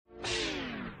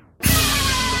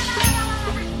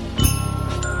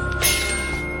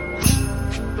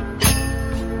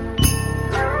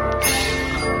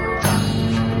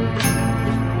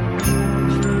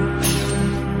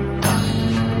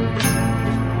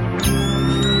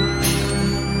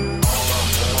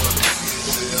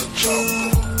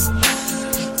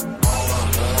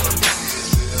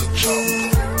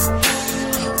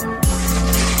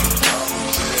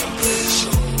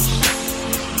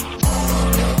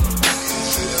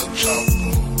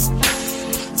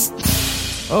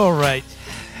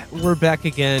We're back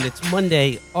again. It's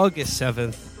Monday, August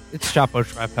 7th. It's Chapo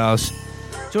Trap House.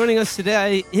 Joining us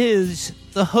today is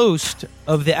the host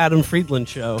of the Adam Friedland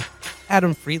Show,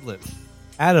 Adam Friedland.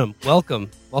 Adam,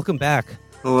 welcome. Welcome back.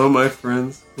 Hello, my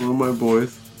friends. Hello, my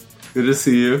boys. Good to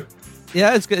see you.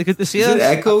 Yeah, it's good to see you. Is it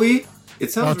echoey? It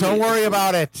sounds. Don't worry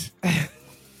about it.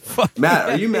 Matt,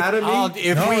 are you mad at me?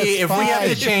 If we have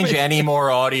to change any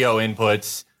more audio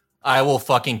inputs, I will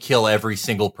fucking kill every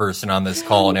single person on this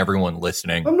call and everyone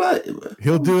listening. I'm not.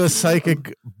 He'll do a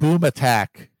psychic boom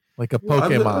attack like a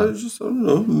Pokemon. I don't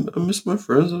know. I miss my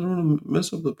friends. I don't want to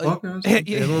mess up the podcast.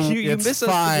 You miss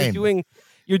us.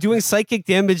 You're doing psychic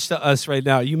damage to us right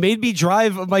now. You made me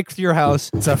drive a mic to your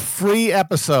house. It's a free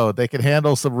episode. They can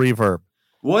handle some reverb.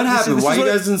 What happened? Why are you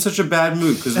guys in such a bad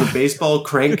mood? Because the baseball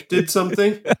crank did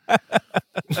something?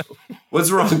 What's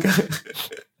wrong,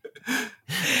 guys?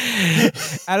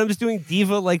 Adam's doing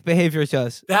diva-like behavior to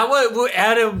us.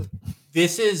 Adam,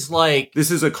 this is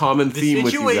a common theme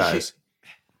with you guys.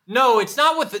 No, it's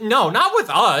not with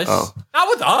us. Oh. Not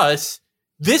with us.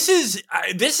 This is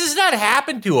not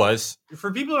happened to us.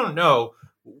 For people who don't know,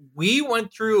 we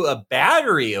went through a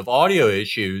battery of audio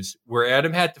issues where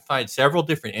Adam had to find several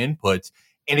different inputs,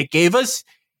 and it gave us.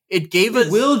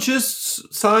 Will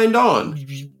just signed on.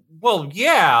 Well,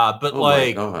 yeah, but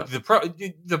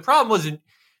the problem wasn't.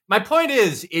 My point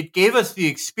is, it gave us the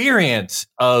experience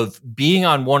of being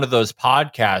on one of those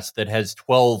podcasts that has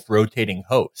 12 rotating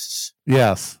hosts.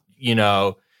 Yes. You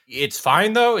know, it's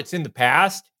fine, though. It's in the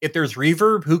past. If there's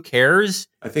reverb, who cares?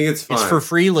 I think it's fine. It's for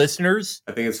free listeners.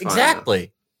 I think it's fine.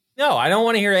 Exactly. No, I don't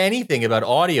want to hear anything about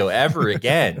audio ever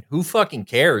again. Who fucking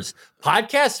cares?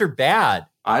 Podcasts are bad.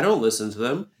 I don't listen to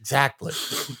them. Exactly.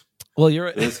 Well,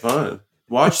 It's fine.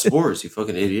 Watch sports, you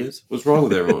fucking idiots. What's wrong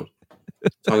with everyone?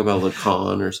 Talking about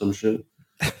Lacan or some shit.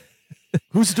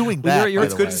 Who's doing that?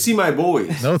 It's good to see my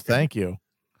boys. No, thank you.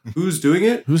 Who's doing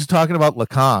it? Who's talking about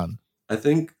Lacan? I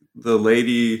think the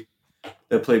lady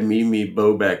that played Mimi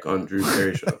Bobek on Drew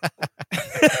Carey show.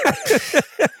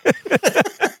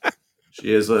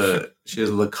 She has a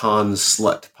Lacan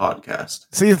slut podcast.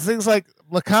 See, things like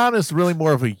Lacan is really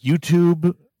more of a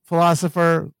YouTube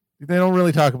philosopher. They don't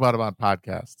really talk about him on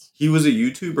podcasts. He was a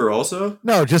YouTuber also?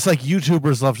 No, just like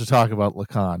YouTubers love to talk about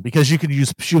Lacan because you can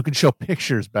show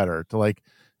pictures better to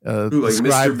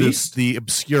describe the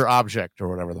obscure object or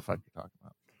whatever the fuck you're talking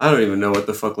about. I don't even know what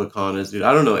the fuck Lacan is, dude.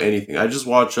 I don't know anything. I just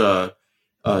watch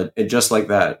Just Like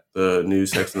That, the new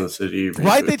Sex and the City.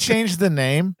 Why'd they change the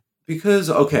name? Because,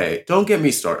 okay, don't get me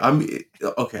started.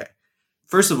 Okay.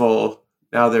 First of all,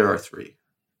 now there are 3.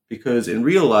 Because in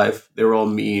real life, they were all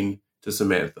mean to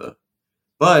Samantha.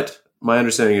 But my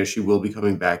understanding is she will be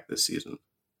coming back this season.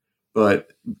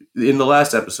 But in the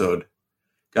last episode,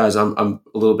 guys, I'm a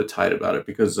little bit tight about it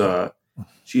because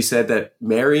she said that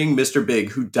marrying Mr.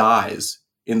 Big, who dies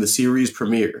in the series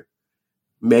premiere,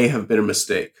 may have been a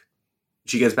mistake.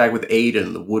 She gets back with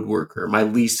Aiden, the woodworker, my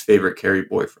least favorite Carrie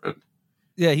boyfriend.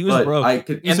 Yeah, he was broke.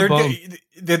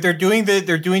 They're doing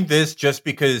this just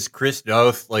because Chris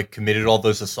Noth committed all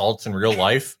those assaults in real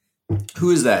life. Who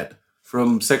is that?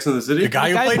 From Sex and the City? The guy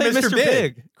who played Mr.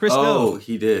 Big. Chris Noth.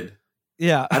 He did.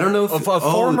 Yeah. I don't know if...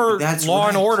 former Law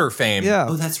and Order fame. Yeah.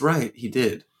 Oh, that's right. He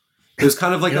did. It was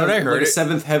kind of like a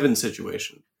Seventh Heaven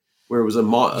situation where it was a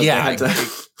monster. Yeah.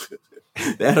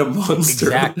 They had a monster.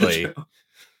 Exactly.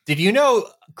 Did you know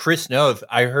Chris Noth?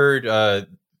 I heard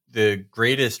the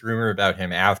greatest rumor about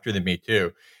him after the Me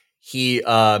Too. He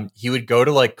would go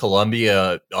to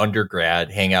Columbia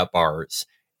undergrad hangout bars.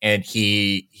 And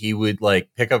he would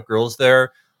pick up girls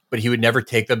there, but he would never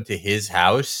take them to his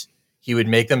house. He would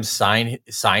make them sign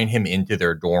him into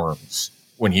their dorms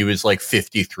when he was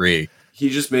 53. He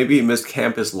just maybe missed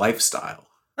campus lifestyle.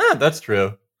 That's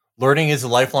true. Learning is a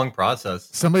lifelong process.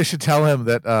 Somebody should tell him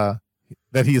that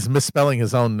he is misspelling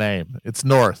his own name. It's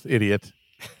North, idiot.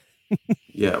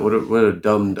 Yeah, what a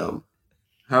dumb.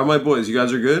 How are my boys? You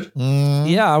guys are good?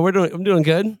 Yeah, I'm doing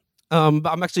good. I'm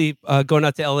actually going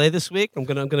out to LA this week. I'm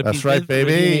gonna That's be right,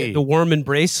 baby. The warm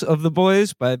embrace of the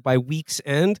boys by week's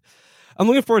end. I'm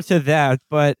looking forward to that.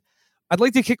 But I'd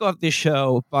like to kick off this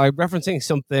show by referencing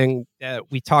something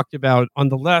that we talked about on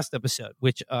the last episode,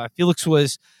 which Felix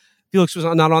was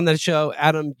not on that show.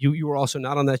 Adam, you were also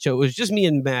not on that show. It was just me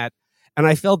and Matt, and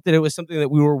I felt that it was something that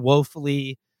we were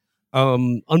woefully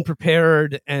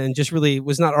unprepared and just really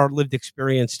was not our lived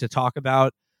experience to talk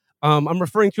about. I'm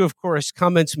referring to, of course,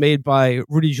 comments made by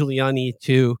Rudy Giuliani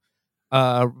to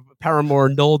Paramore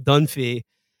Noel Dunphy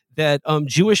that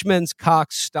Jewish men's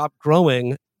cocks stop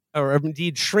growing or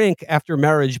indeed shrink after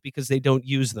marriage because they don't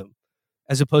use them,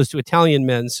 as opposed to Italian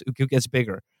men's who gets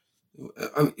bigger.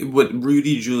 What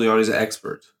Rudy Giuliani's an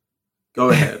expert. Go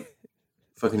ahead.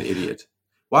 Fucking idiot.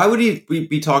 Why would he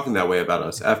be talking that way about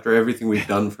us after everything we've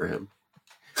done for him?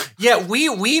 Yeah,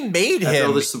 we made After him.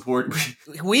 all the support.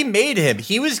 We made him.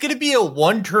 He was going to be a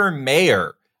one-term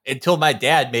mayor until my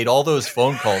dad made all those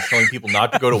phone calls telling people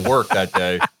not to go to work that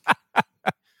day.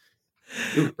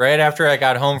 Right after I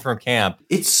got home from camp.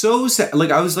 It's so sad.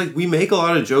 Like, I was like, we make a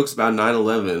lot of jokes about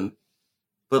 9/11,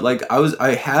 but like,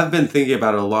 I have been thinking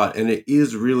about it a lot, and it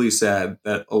is really sad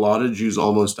that a lot of Jews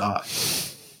almost died.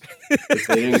 If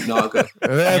they didn't knock up.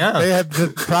 They had to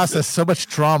process so much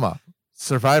trauma.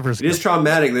 Survivors. It is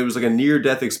traumatic. There was like a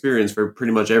near-death experience for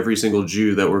pretty much every single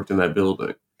Jew that worked in that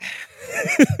building.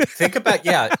 Think about,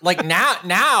 like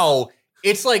now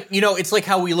it's like, it's like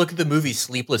how we look at the movie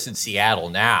Sleepless in Seattle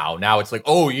now. Now it's like,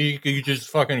 oh, you just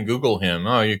fucking Google him.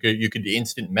 Oh, you could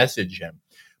instant message him.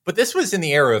 But this was in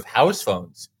the era of house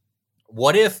phones.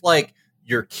 What if like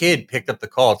your kid picked up the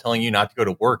call telling you not to go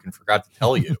to work and forgot to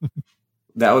tell you?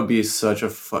 That would be such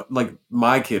a like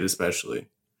my kid especially.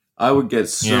 I would get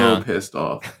so pissed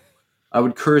off. I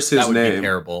would curse his name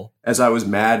terrible. As I was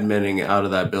mad-menning out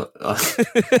of that building.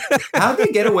 How'd they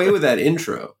get away with that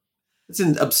intro? It's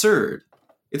absurd.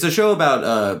 It's a show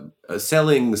about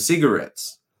selling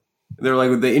cigarettes. And they're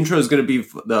like, the intro is going to be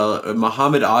the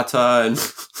Muhammad Atta and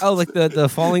like the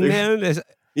falling man.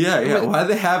 Yeah. Why do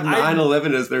they have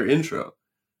 9/11 as their intro?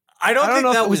 I don't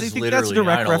think that was think literally that's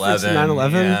direct 9/11. reference to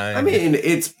 9/11. Yeah. I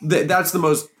mean, that's the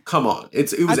most. Come on,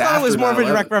 it was. I thought it was more of a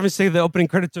direct reference to the opening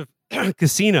credits of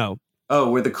Casino.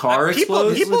 Oh, where the car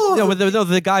explodes.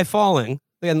 The guy falling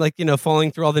and like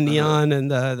falling through all the neon and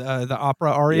the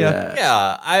opera aria.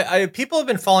 Yeah. People have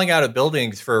been falling out of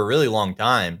buildings for a really long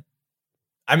time.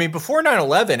 I mean, before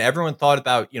 9/11, everyone thought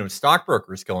about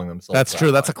stockbrokers killing themselves. That's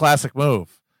true. That's a classic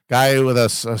move. Guy with a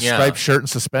striped shirt and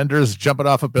suspenders jumping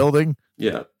off a building.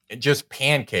 Yeah. Just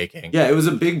pancaking. Yeah, it was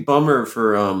a big bummer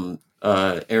for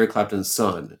Eric Clapton's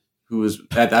son, who was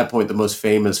at that point the most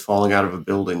famous falling out of a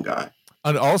building guy.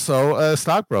 And also a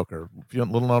stockbroker.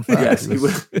 Little known fact. Yes, he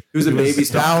was a baby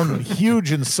stockbroker. Down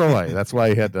huge in soy. That's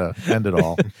why he had to end it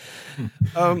all.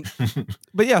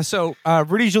 But yeah, so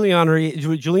Rudy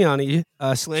Giuliani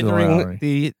slandering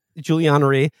the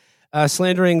Giulianery.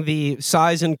 Slandering the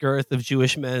size and girth of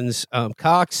Jewish men's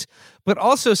cocks, but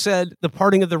also said the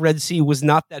parting of the Red Sea was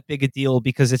not that big a deal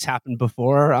because it's happened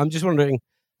before. I'm just wondering,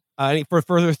 any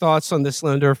further thoughts on this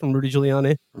slander from Rudy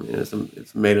Giuliani? I mean, it's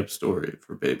a made-up story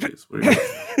for babies. What do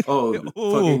you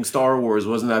fucking Star Wars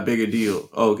wasn't that big a deal.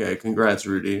 Okay, congrats,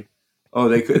 Rudy. Oh,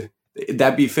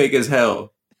 that'd be fake as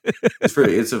hell.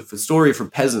 It's a story for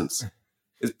peasants.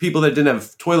 It's people that didn't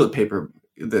have toilet paper.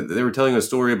 They were telling a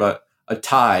story about a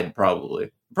tide,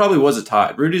 probably. Probably was a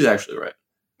tide. Rudy's actually right.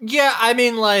 Yeah, I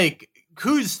mean, like,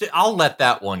 I'll let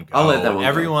that one go.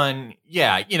 Everyone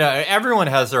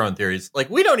has their own theories. Like,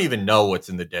 we don't even know what's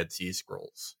in the Dead Sea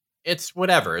Scrolls. It's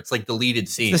whatever. It's like deleted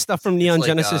scenes. The stuff from Neon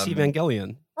Genesis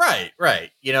Evangelion. Right.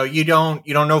 You don't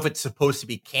know if it's supposed to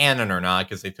be canon or not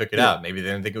because they took it out. Maybe they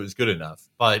didn't think it was good enough.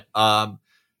 But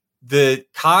the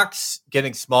cocks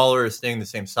getting smaller or staying the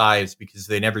same size because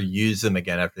they never use them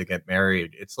again after they get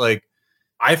married. It's like,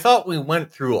 I thought we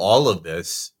went through all of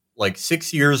this like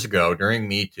 6 years ago during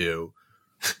Me Too,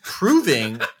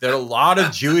 proving that a lot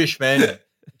of Jewish men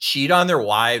cheat on their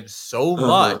wives so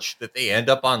much that they end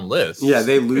up on lists. Yeah,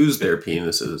 they lose their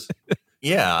penises.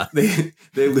 Yeah. They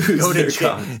lose their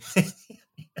cocks.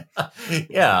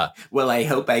 Yeah. Well, I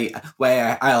hope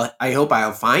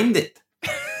I'll find it.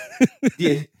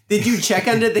 Did you check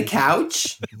under the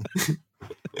couch?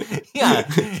 Yeah,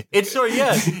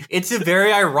 it's a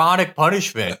very ironic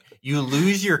punishment. You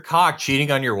lose your cock cheating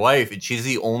on your wife, and she's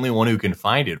the only one who can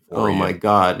find it for you. Oh my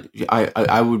God,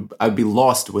 I'd be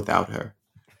lost without her.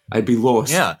 I'd be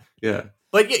lost. Yeah.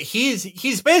 But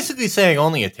he's basically saying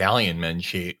only Italian men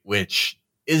cheat, which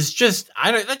is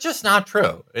that's just not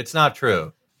true. It's not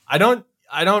true. I don't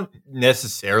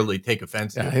necessarily take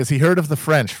offense to it. Has he heard of the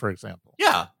French, for example?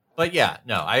 Yeah. But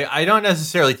I don't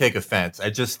necessarily take offense. I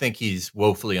just think he's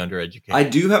woefully undereducated. I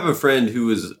do have a friend who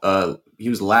was he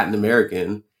was Latin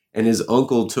American, and his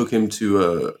uncle took him to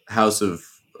a house of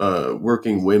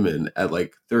working women at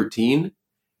like 13,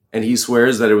 and he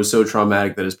swears that it was so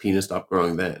traumatic that his penis stopped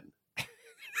growing then.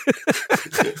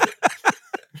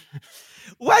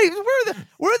 Why?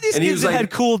 Where are these kids that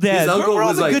had cool dads? Where are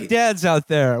all the good dads out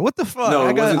there? What the fuck? No,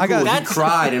 it wasn't cool. He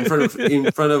cried in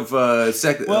front of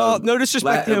no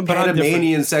disrespect to him, but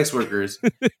Panamanian sex workers.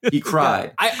 He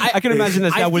cried. I can imagine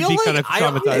that would be kind of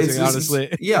traumatizing,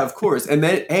 honestly. Yeah, of course. And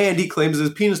he claims his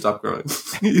penis stopped growing.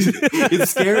 It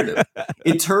scared him.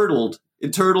 It turtled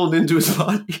into his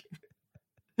body.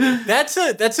 That's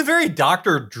a very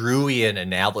Dr. Drewian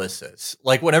analysis.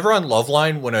 Like whenever on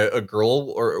Loveline, when a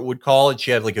girl would call and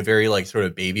she had like a very like sort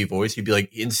of baby voice, you'd be like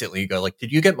instantly go like,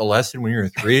 did you get molested when you were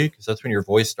 3? Because that's when your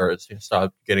voice starts to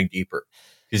stop getting deeper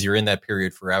because you're in that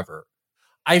period forever.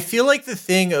 I feel like the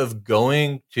thing of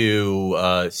going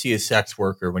to see a sex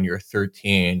worker when you're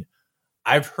 13,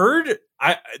 I've heard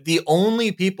the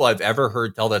only people I've ever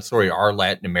heard tell that story are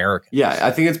Latin Americans. Yeah, I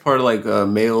think it's part of like a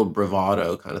male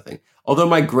bravado kind of thing. Although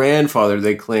my grandfather,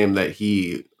 they claim that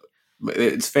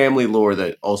it's family lore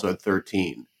that also at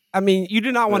 13. I mean, you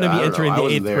do not want to be entering the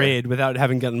 8th grade without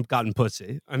having gotten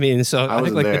pussy. I mean, so I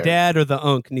think like the dad or the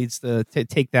uncle needs to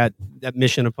take that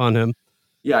mission upon him.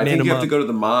 Yeah, I think you have to go to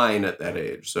the mine at that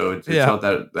age, so it's not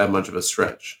that much of a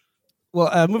stretch.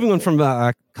 Well, moving on from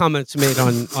comments made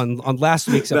on last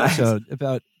week's episode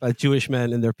about Jewish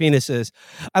men and their penises,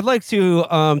 I'd like to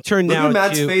turn now to... Look at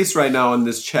Matt's face right now in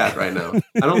this chat right now.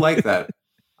 I don't like that.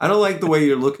 I don't like the way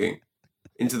you're looking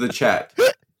into the chat.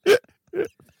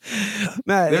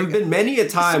 Matt, there have been many a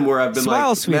time where I've been smile,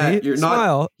 like, sweetie, Matt,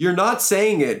 smile. You're not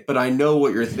saying it, but I know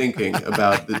what you're thinking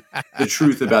about the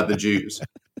truth about the Jews.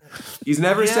 He's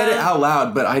never said it out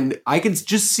loud, but I can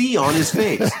just see on his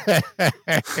face.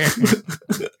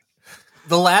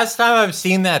 The last time I've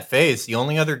seen that face, the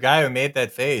only other guy who made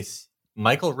that face,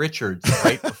 Michael Richards,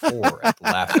 right before at the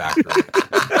Laugh Factory.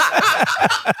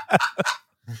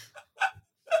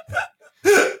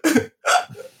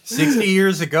 60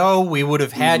 years ago, we would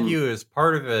have had you as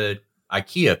part of an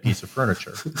IKEA piece of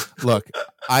furniture. Look,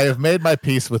 I have made my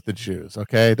peace with the Jews,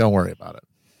 okay? Don't worry about it.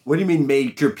 What do you mean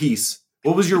made your peace?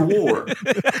 What was your war?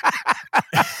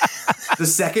 The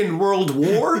Second World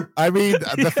War? I mean,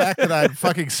 the fact that I'm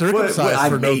fucking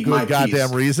circumcised for no good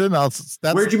goddamn reason.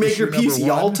 Where'd you make your peace?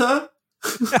 Yalta?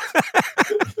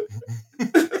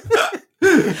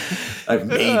 I've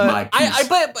made my peace.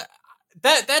 But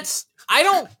that's I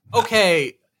don't.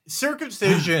 Okay,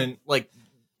 circumcision. Like,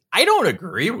 I don't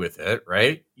agree with it.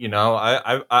 Right? You know,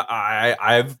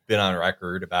 I've been on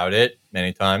record about it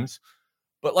many times.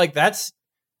 But like that's.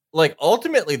 Like,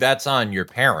 ultimately, that's on your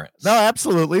parents. No,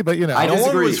 absolutely. But, you know, I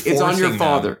disagree. It's on your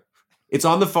father. Them. It's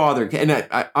on the father. And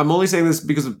I'm only saying this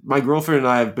because my girlfriend and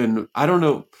I have been, I don't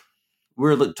know,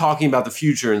 we're talking about the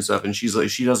future and stuff. And she's like,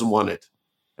 she doesn't want it.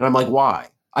 And I'm like, why?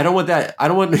 I don't want that. I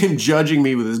don't want him judging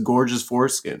me with his gorgeous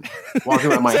foreskin walking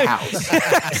around my house.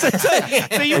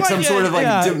 So you like some sort of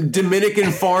like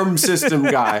Dominican farm system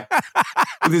guy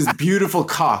with his beautiful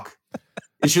cock.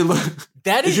 It should look...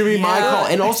 It should be my call.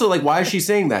 And also, like, why is she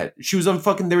saying that? She was on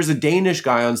there was a Danish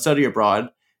guy on study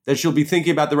abroad that she'll be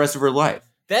thinking about the rest of her life.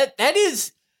 That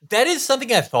is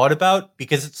something I've thought about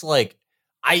because it's like,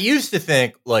 I used to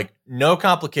think like no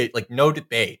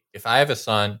debate. If I have a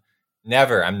son,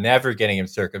 I'm never getting him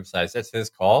circumcised. That's his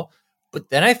call.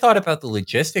 But then I thought about the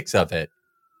logistics of it.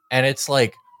 And it's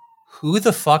like, who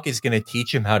the fuck is going to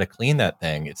teach him how to clean that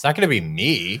thing? It's not going to be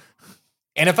me.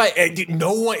 And if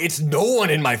it's no one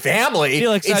in my family.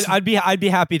 Felix, I'd be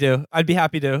happy to.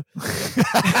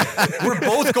 We're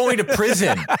both going to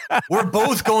prison.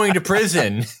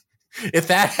 If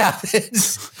that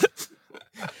happens.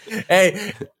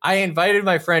 Hey, I invited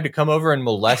my friend to come over and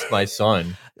molest my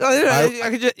son.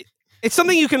 It's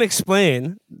something you can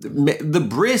explain. The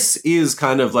bris is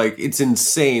kind of like, it's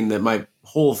insane that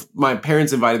my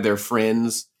parents invited their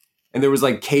friends and there was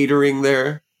like catering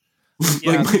there.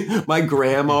 Yeah. Like my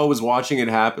grandma was watching it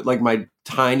happen, like my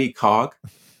tiny cock.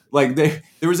 Like there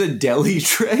was a deli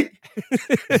tray.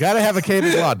 You gotta have a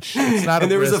catered lunch. It's not. And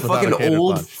there was a fucking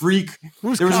old lunch. Freak.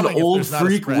 There was an old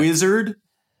freak wizard.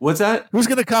 What's that? Who's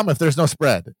gonna come if there's no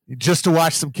spread? Just to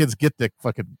watch some kids get dick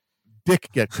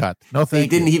get cut. No, thank you.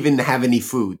 They didn't even have any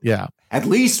food. Yeah. At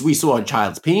least we saw a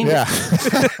child's penis. Yeah.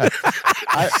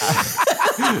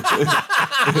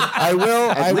 I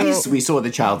will. At least we saw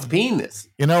the child's penis.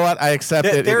 You know what? I accept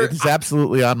it. It's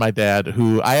absolutely on my dad.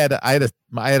 Who I had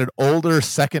an older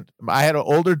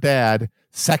dad,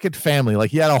 second family.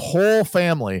 Like he had a whole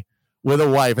family with a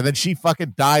wife, and then she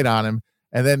fucking died on him.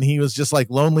 And then he was just like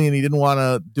lonely, and he didn't want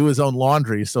to do his own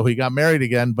laundry, so he got married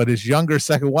again. But his younger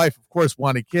second wife, of course,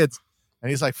 wanted kids, and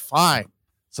he's like, fine.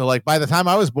 So like by the time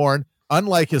I was born,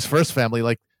 unlike his first family,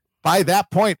 like. By that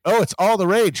point, it's all the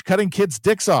rage, cutting kids'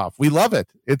 dicks off. We love it.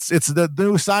 It's the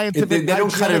new scientific they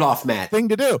don't cut it off, Matt. Thing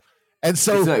to do. And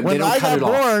so when I got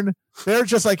born, they're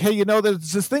just like, hey,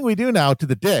 there's this thing we do now to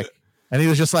the dick. And he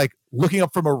was just like looking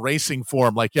up from a racing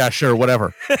form, like, yeah, sure,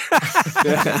 whatever. Who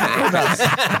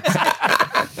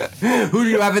do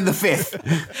you have in the fifth?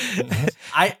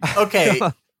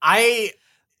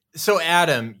 So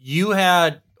Adam, you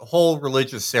had a whole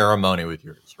religious ceremony with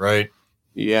yours, right?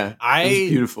 Yeah, it was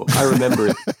beautiful. I remember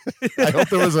it. I hope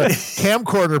there was a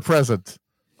camcorder present.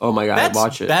 Oh my God,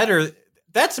 watch it.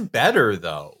 That's better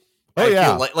though. Oh, I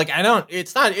feel like I don't.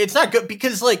 It's not good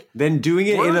because like then doing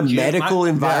it in a medical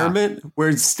environment where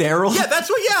it's sterile. Yeah, that's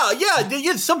what.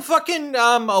 Yeah. Some fucking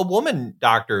a woman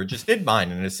doctor just did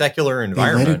mine in a secular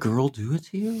environment. They let a girl do it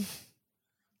to you.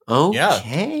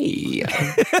 Okay.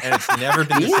 And it's never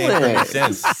been the same for me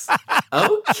since.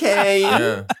 Okay.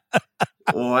 Yeah.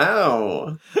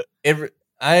 Wow.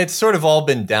 It's sort of all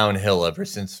been downhill ever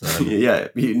since then. Yeah.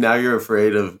 Now you're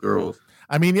afraid of girls.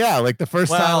 I mean, yeah, like the first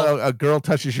time a girl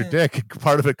touches your dick,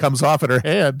 part of it comes off in her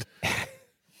hand.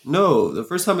 No, the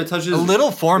first time it touches a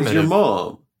little formative. Your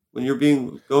mom when you're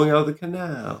going out of the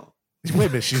canal. Wait a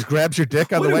minute, she grabs your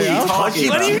dick on the way out? What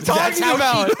are you talking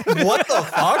about? What the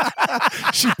fuck?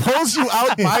 She pulls you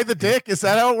out by the dick? Is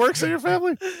that how it works in your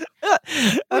family?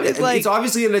 It's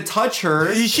obviously going to touch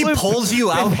her. She pulls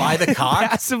you out by the cock?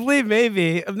 Passively,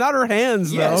 maybe. Not her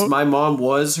hands, Yes, though. my mom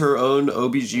was her own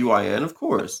OBGYN, of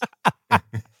course.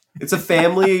 It's a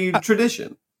family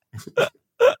tradition.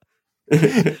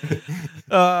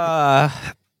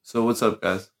 So what's up,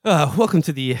 guys? Welcome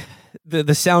to the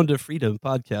Sound of Freedom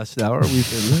podcast hour.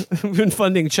 We've been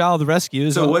funding child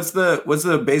rescues. So what's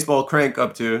the baseball crank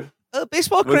up to?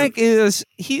 Baseball crank is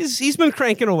he's been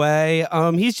cranking away.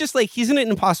 He's just like he's in an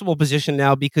impossible position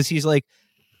now because he's like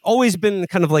always been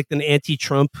kind of like an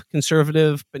anti-Trump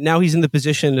conservative, but now he's in the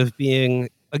position of being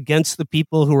against the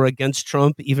people who are against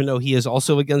Trump, even though he is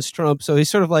also against Trump. So he's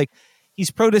sort of like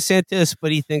he's pro DeSantis,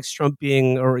 but he thinks Trump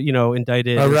being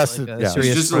indicted, arrested,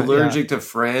 he's just allergic to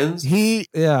friends. You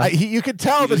could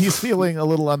tell that he's feeling a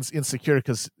little insecure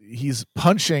because he's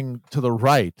punching to the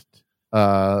right.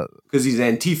 Because he's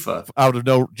Antifa out of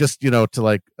to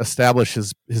like establish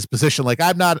his position. Like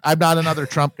I'm not another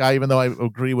Trump guy, even though I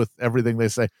agree with everything they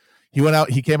say.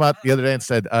 He came out the other day and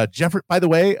said, by the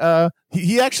way,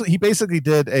 he basically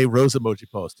did a rose emoji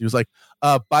post. He was like,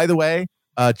 by the way,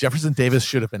 Jefferson Davis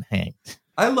should have been hanged.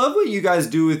 I love what you guys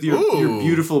do with your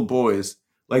beautiful boys.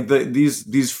 Like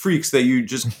these freaks that you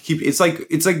just keep. It's like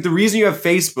the reason you have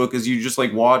Facebook is you just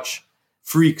like watch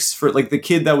freaks for like the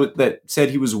kid that said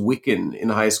he was Wiccan in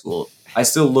high school. I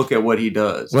still look at what he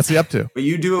does. What's he up to? But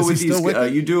you do it with these.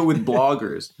 You do it with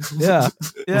bloggers. Yeah.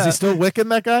 Is he still Wiccan,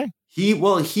 that guy?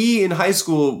 He in high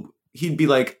school he'd be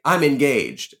like, I'm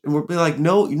engaged, and we'd be like,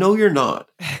 no, you're not.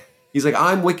 He's like,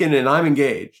 I'm Wiccan and I'm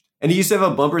engaged. And he used to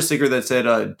have a bumper sticker that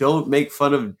said, don't make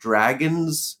fun of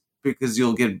dragons because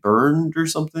you'll get burned or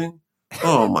something.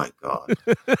 Oh my God.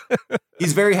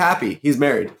 He's very happy. He's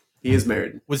married. He is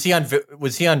married. Was he on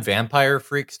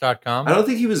vampirefreaks.com? I don't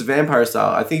think he was vampire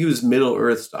style. I think he was Middle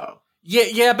Earth style.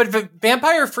 Yeah, but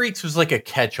Vampire Freaks was like a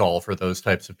catch-all for those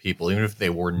types of people, even if they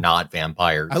were not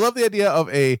vampires. I love the idea of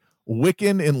a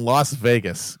Wiccan in Las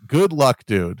Vegas. Good luck,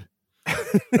 dude.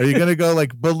 Are you going to go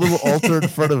like build a little altar in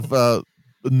front of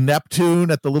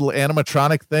Neptune at the little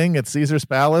animatronic thing at Caesar's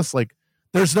Palace? Like,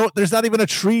 there's not even a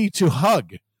tree to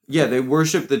hug. Yeah, they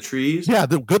worship the trees. Yeah,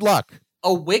 good luck. A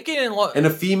Wiccan and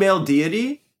a female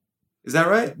deity? Is that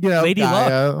right? Yeah, Lady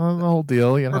Gaia, the whole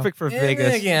deal. Perfect for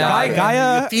Vegas. Yeah,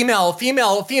 Gaia. Female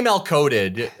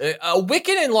coded. A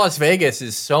Wiccan in Las Vegas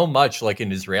is so much like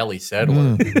an Israeli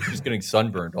settler just getting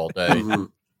sunburned all day. Mm-hmm.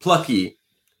 Plucky,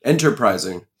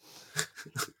 enterprising,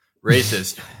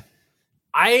 racist.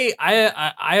 I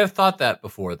have thought that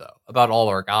before though about all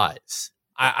our guys.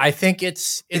 I think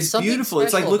it's beautiful.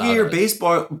 It's like looking at your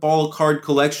baseball card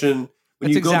collection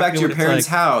when you go back to your parents'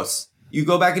 house. You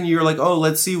go back and you're like, oh,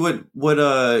 let's see what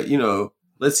Mariano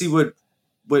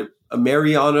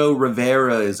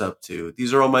Rivera is up to.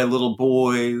 These are all my little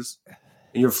boys.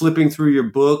 And you're flipping through your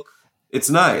book. It's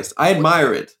nice. I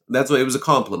admire it. That's what it was a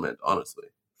compliment, honestly.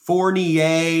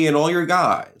 Fournier and all your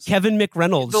guys. Kevin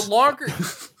McReynolds. The longer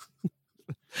it's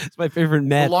my favorite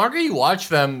man. The longer you watch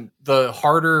them, the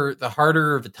harder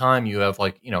of the time you have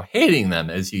hating them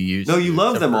as you used to. No, you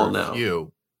love them all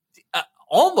now.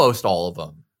 Almost all of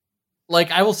them. Like,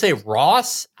 I will say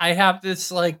Ross, I have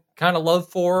this, kind of love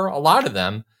for a lot of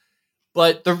them.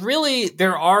 But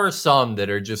there are some that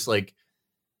are just,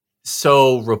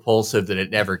 so repulsive that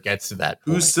it never gets to that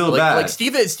point. Who's still bad? Like,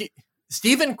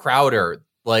 Steven Crowder.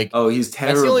 Oh, he's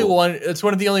terrible. That's the only one. It's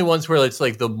one of the only ones where it's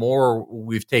the more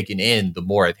we've taken in, the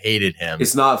more I've hated him.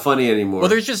 It's not funny anymore. Well,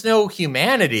 there's just no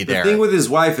humanity there. The thing with his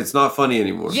wife, it's not funny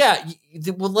anymore. Yeah.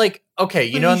 Well, okay,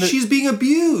 she's being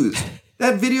abused.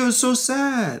 That video is so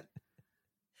sad.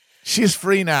 She's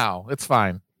free now. It's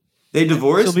fine. They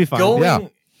divorced? She'll be fine. Yeah.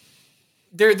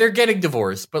 They're getting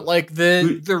divorced, but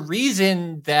the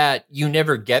reason that you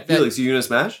never get that. Felix, you gonna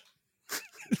smash?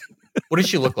 What does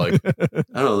she look like?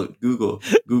 I don't know.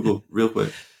 Google real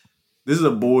quick. This is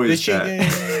a boys chat.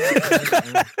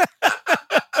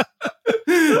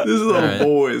 This is a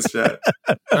boys chat.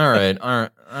 All right.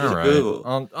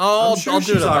 Google. I'll sure do it.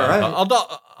 she's all right.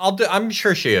 I'll do. I'm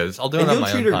sure she is. I'll do it And on you'll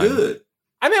my treat own her time. good.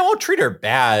 I mean, I won't treat her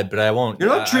bad, but I won't. You're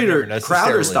not treat her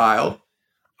Crowder style.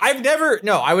 I would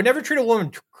never treat a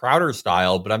woman Crowder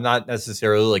style, but I'm not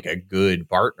necessarily like a good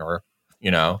partner,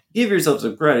 you know. Give yourself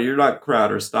some credit. You're not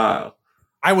Crowder style.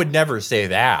 I would never say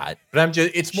that, but I'm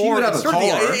just. It's more. It's sort of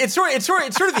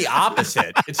the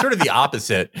opposite. It's sort of the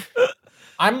opposite.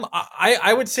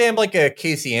 I would say I'm like a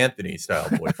Casey Anthony style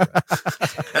boyfriend.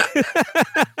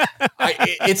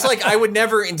 It's like I would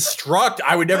never instruct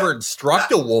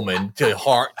a woman to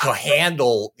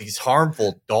handle these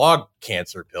harmful dog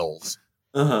cancer pills.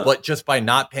 But just by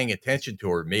not paying attention to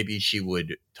her, maybe she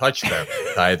would touch them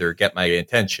to either get my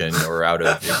attention or out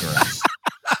of ignorance.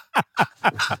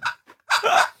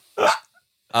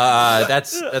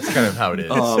 That's kind of how it is.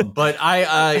 But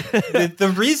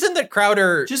the reason that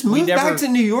Crowder just move back to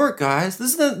New York, guys.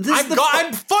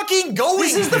 I'm fucking going.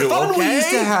 This is the fun we used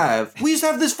to have. We used to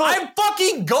have this fun. I'm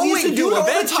fucking going to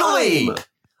eventually.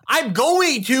 I'm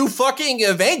going to fucking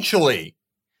eventually.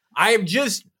 I'm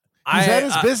just. He's at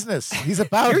his business. He's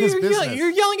about his business. You're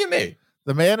yelling at me.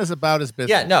 The man is about his business.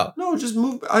 Yeah, no, just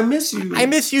move. I miss you. I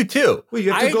miss you too. Wait,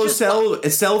 you have to go sell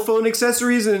cell phone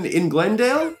accessories in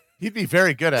Glendale? He'd be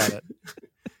very good at it.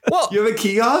 Well, you have a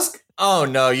kiosk? Oh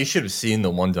no, you should have seen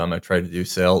the one time I tried to do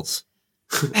sales.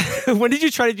 When did you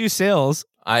try to do sales?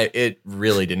 It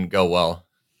really didn't go well.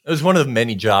 It was one of the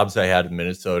many jobs I had in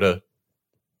Minnesota.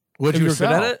 What did you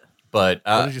sell? Good at it? But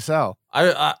what did you sell?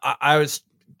 I was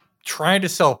trying to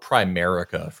sell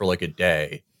Primerica for like a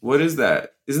day. What is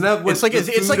that? Isn't that what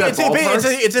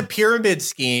it's a pyramid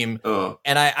scheme? Oh.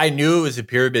 And I knew it was a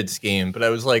pyramid scheme, but I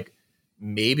was like,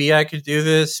 maybe I could do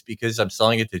this because I'm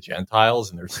selling it to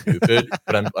Gentiles and they're stupid.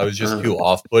 But I was just too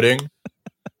off-putting,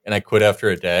 and I quit after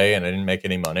a day, and I didn't make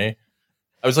any money.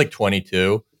 I was like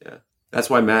 22. Yeah, that's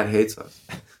why Matt hates us.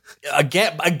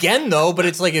 Again, though. But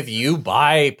it's like if you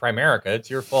buy Primerica, it's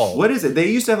your fault. What is it?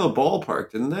 They used to have a ballpark,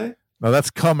 didn't they? No,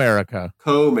 that's Comerica.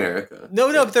 Comerica.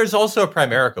 No, but there's also a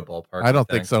Primerica ballpark. I don't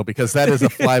think so, because that is a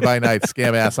fly-by-night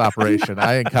scam-ass operation.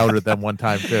 I encountered them one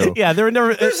time, too. Yeah, there were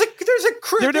never... There's a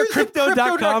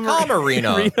crypto.com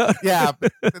arena. Yeah,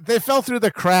 they fell through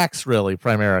the cracks, really,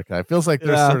 Primerica. It feels like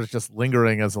they're sort of just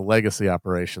lingering as a legacy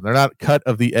operation. They're not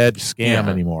cut-of-the-edge scam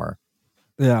anymore.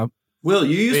 Yeah. Will,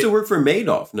 you used to work for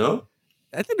Madoff, no?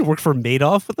 I didn't work for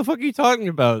Madoff. What the fuck are you talking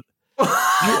about?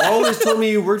 You always told me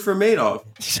you worked for Madoff.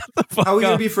 Shut the fuck up. How are we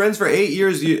going to be friends for 8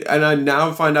 years and I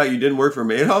now find out you didn't work for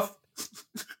Madoff?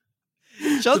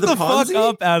 Shut the fuck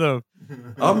up, Adam.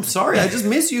 I'm sorry. I just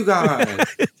miss you guys.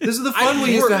 This is the fun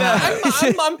we used to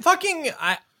have. I'm fucking...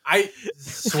 I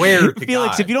swear to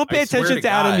Felix, God, if you don't pay attention to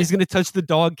Adam, he's going to touch the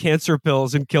dog cancer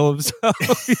pills and kill himself.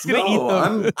 He's going to eat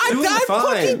them. I'm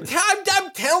fine.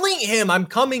 I'm telling him I'm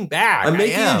coming back. I'm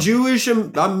making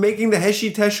I'm making the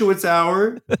Heshi Teschwitz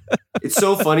hour. It's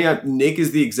so funny. Nick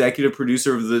is the executive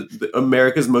producer of the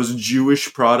America's most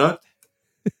Jewish product.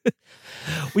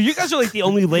 Well, you guys are like the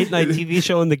only late night TV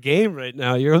show in the game right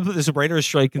now. This writer's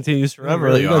strike continues forever.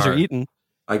 Really you guys are eating.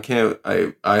 I can't.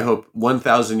 I hope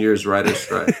 1,000 years writer's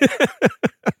strike.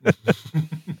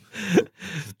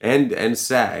 and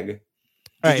SAG.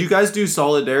 Did you guys do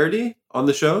solidarity on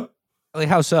the show? Like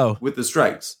how so? With the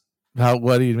strikes.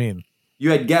 What do you mean?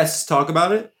 You had guests talk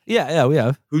about it? Yeah, we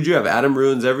have. Who'd you have? Adam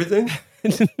Ruins Everything?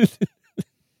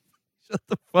 Shut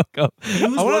the fuck up. He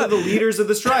was one of the leaders of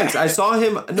the strikes. I saw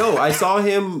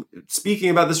him speaking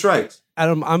about the strikes.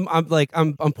 Adam, I'm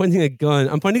pointing a gun.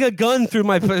 I'm pointing a gun through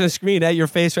my screen at your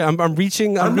face. I'm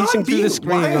reaching through the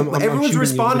screen. Everyone's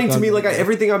responding to me like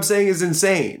everything I'm saying is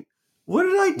insane. What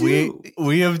did I do?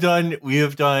 We have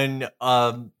done.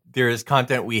 There is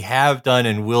content we have done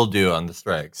and will do on the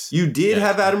strikes. You did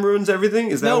have Adam Ruins Everything?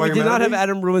 Is that no, why we did not have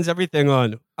Adam Ruins Everything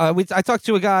on. I talked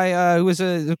to a guy who was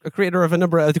a creator of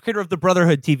the creator of the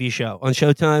Brotherhood TV show on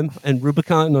Showtime and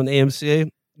Rubicon on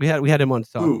AMC. We had him on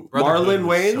talk. Who? Marlon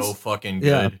Wayans? So fucking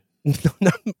good. Yeah.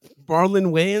 Not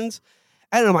Marlon Wayans.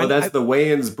 I don't know. That's the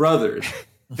Wayans brothers.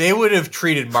 They would have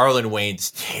treated Marlon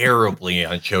Wayans terribly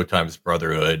on Showtime's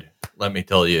Brotherhood. Let me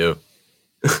tell you.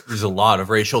 There's a lot of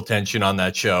racial tension on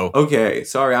that show. Okay,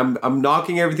 sorry, I'm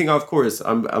knocking everything off course.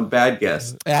 I'm a bad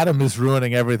guest. Adam is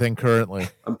ruining everything currently.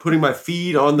 I'm putting my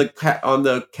feet on the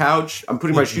couch. I'm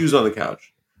putting my shoes on the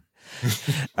couch.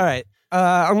 All right,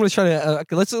 I'm going to try to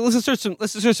let's insert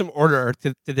some order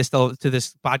to this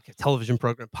television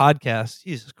program podcast.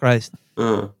 Jesus Christ.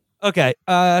 Okay,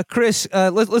 Chris,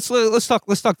 let's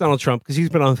talk Donald Trump because he's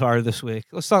been on fire this week.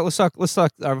 Let's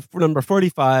talk number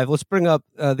 45. Let's bring up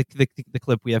the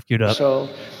clip we have queued up. So,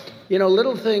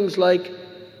 little things like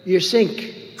your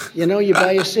sink. You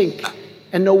buy a sink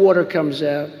and no water comes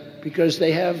out because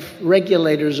they have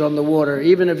regulators on the water.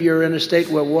 Even if you're in a state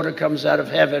where water comes out of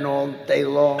heaven all day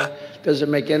long, doesn't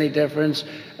make any difference.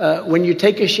 When you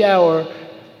take a shower,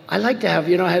 I like to have,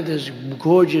 I have this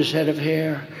gorgeous head of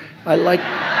hair.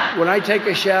 When I take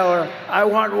a shower, I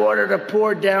want water to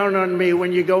pour down on me.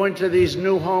 When you go into these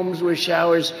new homes with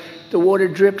showers, the water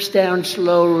drips down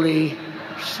slowly.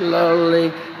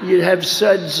 You have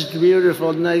suds,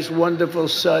 beautiful, nice, wonderful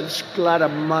suds, a lot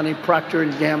of money, Procter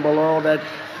 & Gamble, all that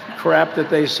crap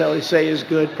that they say is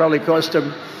good. Probably cost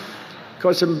them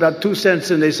about 2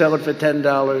 cents and they sell it for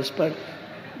 $10. But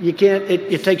you can't,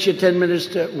 it takes you 10 minutes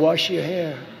to wash your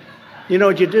hair. You know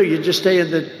what you do? You just stay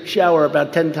in the shower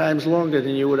about 10 times longer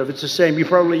than you would have. It's the same. You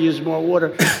probably use more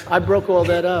water. I broke all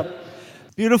that up.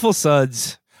 Beautiful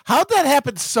suds. How'd that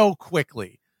happen so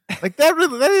quickly? Like that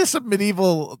is some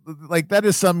medieval, like that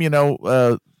is some,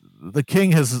 the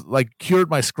king has like cured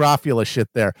my scrofula shit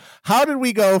there. How did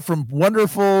we go from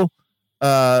wonderful,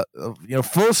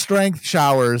 full strength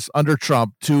showers under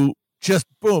Trump to just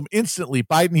boom, instantly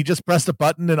Biden, he just pressed a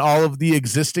button and all of the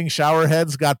existing shower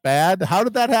heads got bad? How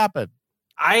did that happen?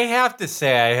 I have to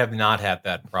say I have not had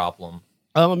that problem.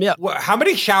 Yeah. How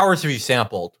many showers have you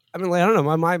sampled? I mean, I don't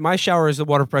know. My shower the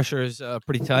water pressure is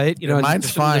pretty tight. Mine's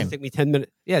fine. It doesn't take me 10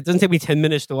 minutes. Yeah, it doesn't take me 10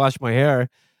 minutes to wash my hair.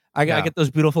 I get those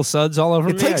beautiful suds all over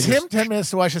me. It takes him 10 minutes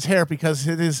to wash his hair because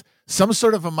it is some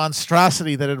sort of a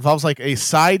monstrosity that involves like a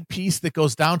side piece that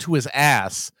goes down to his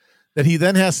ass that he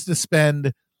then has to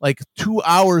spend like 2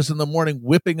 hours in the morning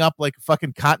whipping up like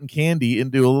fucking cotton candy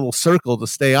into a little circle to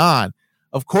stay on.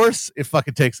 Of course, it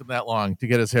fucking takes him that long to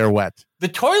get his hair wet. The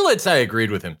toilets, I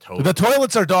agreed with him totally. The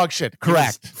toilets are dog shit.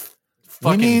 Correct.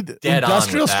 We need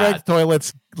industrial strength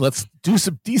toilets. Let's do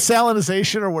some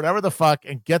desalinization or whatever the fuck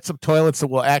and get some toilets that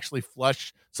will actually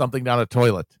flush something down a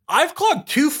toilet. I've clogged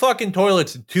 2 fucking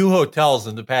toilets in 2 hotels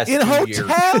in the past 2 years. In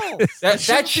hotels?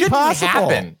 That shouldn't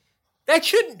happen. That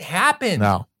shouldn't happen.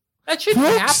 No. That shouldn't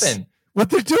happen. What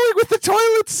they're doing with the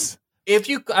toilets.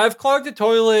 I've clogged a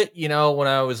toilet, when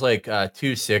I was like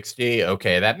 260.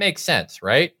 Okay, that makes sense,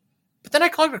 right? But then I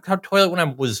clogged a toilet when I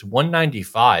was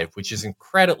 195, which is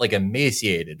like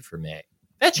emaciated for me.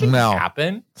 That shouldn't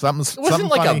happen. Something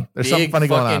funny. There's something funny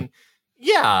going on.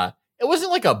 Yeah. It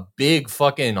wasn't like a big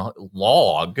fucking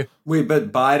log. Wait,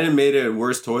 but Biden made a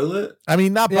worse toilet? I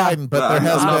mean, not Biden, but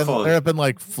there have been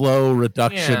like flow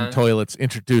reduction toilets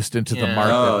introduced into the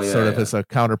market, sort of as a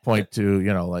counterpoint to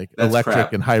like that's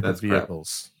electric and hybrid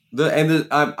vehicles.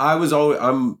 I'm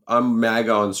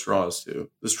MAGA on straws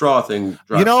too. The straw thing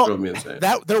drove me insane.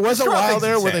 That there was a while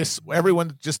there where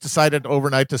everyone just decided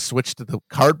overnight to switch to the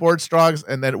cardboard straws,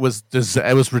 and then it was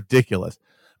ridiculous.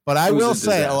 But I will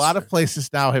say a lot of places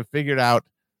now have figured out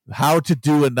how to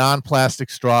do a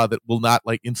non-plastic straw that will not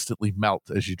like instantly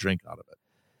melt as you drink out of it.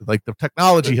 Like the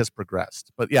technology has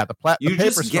progressed. But yeah, the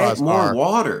paper straws are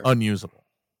water unusable.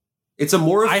 It's a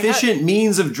more efficient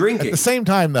means of drinking. At the same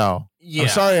time, though, I'm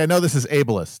sorry, I know this is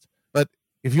ableist, but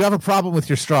if you have a problem with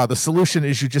your straw, the solution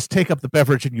is you just take up the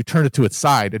beverage and you turn it to its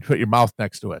side and put your mouth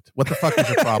next to it. What the fuck is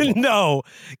your problem?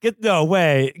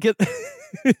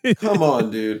 Come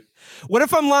on, dude. What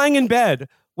if I'm lying in bed?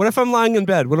 What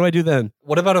do I do then?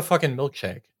 What about a fucking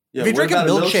milkshake? Yeah, if you drink a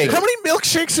milkshake, how many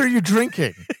milkshakes are you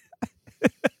drinking?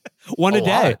 One a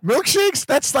day. Milkshakes?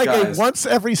 That's like a once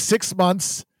every 6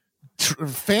 months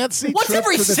fancy. Once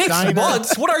every 6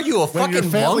 months? What are you, a when fucking your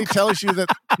family monk? tells you that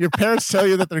your parents tell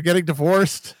you that they're getting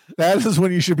divorced, that is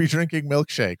when you should be drinking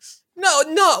milkshakes. No.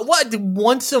 What?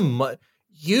 Once a month?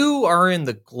 You are in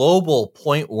the global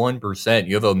 0.1%.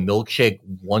 You have a milkshake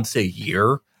once a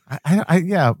year.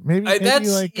 Maybe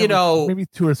that's like, maybe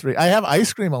 2 or 3. I have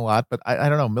ice cream a lot, but I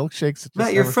don't know, milkshakes.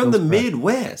 Matt, you're from the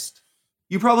Midwest.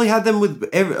 You probably had them with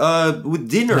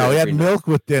dinner. No, we had milk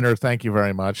with dinner. Thank you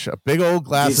very much. A big old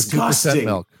glass of 2%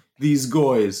 milk. These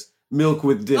guys, milk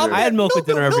with dinner. I had milk with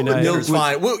dinner every night. Milk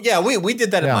fine. We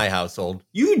did that in my household.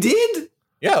 You did?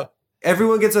 Yeah.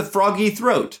 Everyone gets a froggy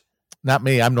throat. Not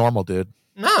me. I'm normal, dude.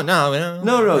 No.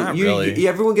 Really.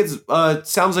 Everyone gets.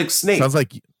 Sounds like snake. Sounds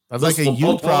like a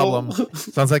you problem.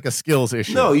 Sounds like a skills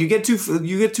issue. No, you get too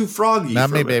froggy. Not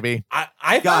me, baby.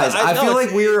 I feel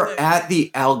like we're at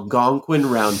the Algonquin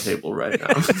roundtable right now.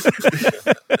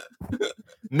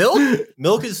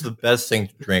 Milk is the best thing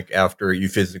to drink after you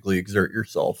physically exert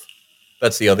yourself.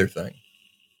 That's the other thing.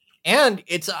 And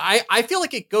I feel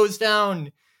like it goes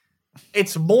down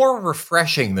it's more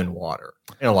refreshing than water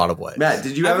in a lot of ways. Matt,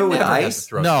 did you have it with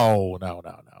ice? No.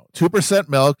 2%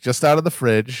 milk just out of the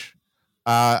fridge.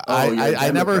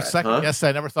 I never second guessed.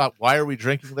 I never thought, why are we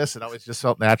drinking this? It always just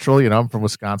felt natural. I'm from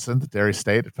Wisconsin, the dairy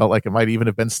state. It felt like it might even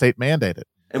have been state mandated.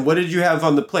 And what did you have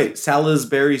on the plate?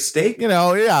 Salisbury steak?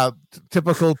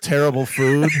 Typical terrible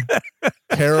food.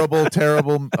 terrible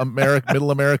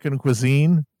middle American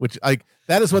cuisine, which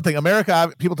that is one thing.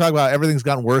 America, people talk about everything's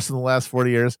gotten worse in the last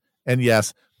 40 years. And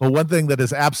yes, but one thing that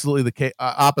is absolutely the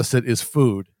opposite is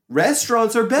food.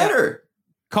 Restaurants are better.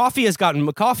 Coffee has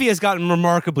gotten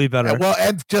remarkably better. Well,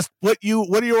 and just what you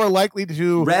are likely to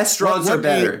do. Restaurants are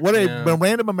better. What a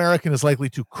random American is likely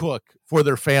to cook for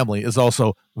their family is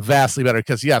also vastly better.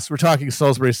 Because yes, we're talking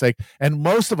Salisbury steak, and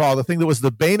most of all, the thing that was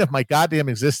the bane of my goddamn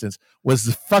existence was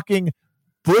the fucking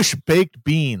bush baked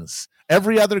beans.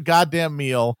 Every other goddamn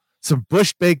meal, some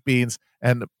bush baked beans,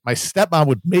 and my stepmom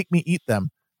would make me eat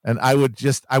them, and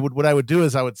what I would do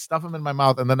is I would stuff them in my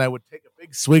mouth, and then I would take a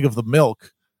big swig of the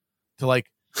milk to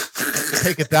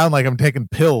take it down like I'm taking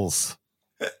pills.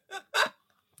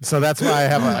 So that's why I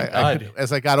have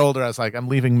as I got older, I was like, I'm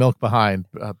leaving milk behind.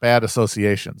 Bad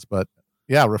associations, but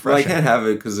yeah, refreshing. Well, I can't have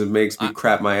it because it makes me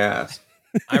crap my ass.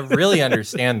 I really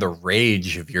understand the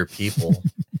rage of your people.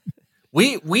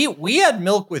 We had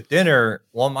milk with dinner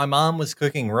while my mom was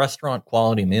cooking restaurant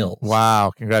quality meals.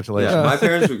 Wow, congratulations! Yeah, my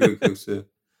parents were good cooks too.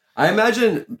 I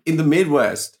imagine in the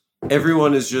Midwest,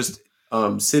 everyone is just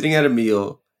sitting at a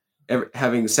meal,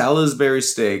 having Salisbury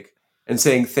steak and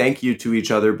saying thank you to each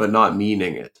other, but not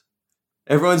meaning it.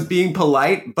 Everyone's being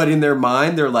polite, but in their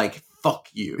mind, they're like, fuck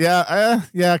you.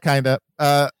 Yeah, kind of.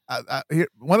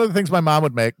 One of the things my mom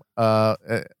would make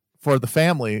for the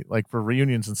family, like for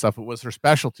reunions and stuff, it was her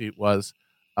specialty was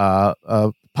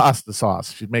pasta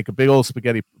sauce. She'd make a big old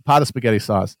pot of spaghetti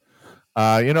sauce.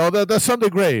 The Sunday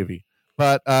gravy.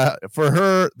 But for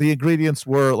her, the ingredients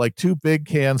were like 2 big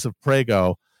cans of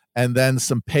Prego and then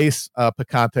some paste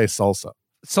picante salsa.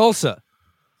 Salsa.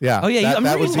 Yeah. Oh, yeah.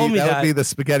 That would be the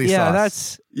spaghetti sauce. Yeah,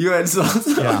 that's... You had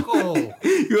salsa? Yeah.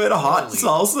 You had a hot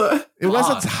salsa? It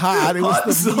wasn't hot. It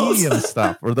was the medium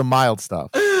stuff or the mild stuff.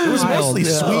 It was mostly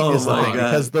sweet is the thing.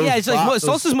 Because it's like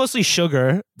salsa's mostly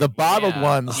sugar. The bottled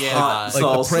ones, hot like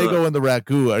salsa. the Prego and the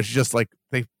Ragu, are just like,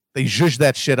 they zhuzh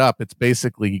that shit up. It's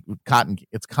basically cotton.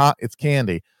 It's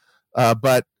candy.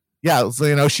 But yeah,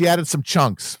 so, she added some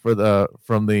chunks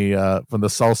from the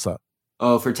salsa.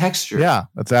 Oh, for texture. Yeah,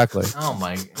 exactly. Oh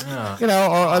my god.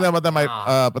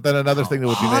 But then another thing that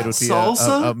would be made would be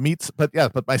a meat. But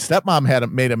my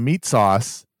stepmom made a meat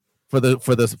sauce for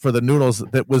the noodles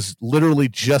that was literally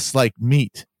just like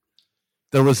meat.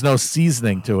 There was no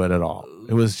seasoning to it at all.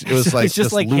 It was like it's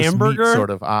just like loose hamburger meat sort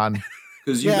of on.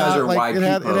 Because you guys are white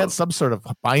people. It had some sort of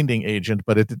binding agent,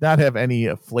 but it did not have any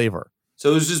flavor. So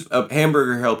it was just a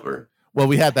hamburger helper. Well,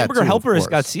 we had that. Hamburger helper has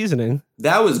got seasoning.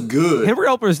 That was good. Hamburger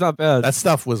helper is not bad. That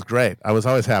stuff was great. I was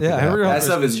always happy. Yeah, that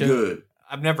stuff is good.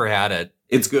 I've never had it.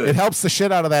 It's good. It helps the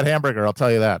shit out of that hamburger. I'll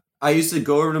tell you that. I used to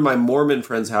go over to my Mormon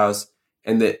friend's house,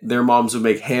 and their moms would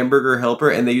make hamburger helper,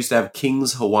 and they used to have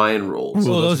King's Hawaiian rolls.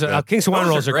 Ooh, those are King's Hawaiian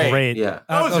rolls are great. Yeah,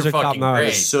 those are fucking great.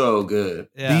 They're so good.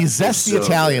 Yeah. The Zesty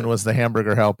Italian was the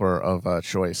hamburger helper of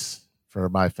choice for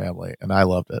my family, and I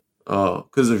loved it. Oh,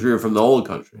 because if you're from the old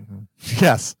country,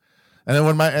 yes.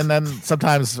 And then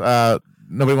sometimes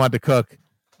nobody wanted to cook.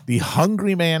 The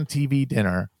Hungry Man TV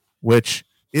dinner, which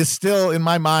is still in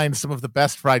my mind some of the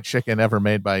best fried chicken ever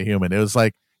made by a human. It was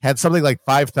like had something like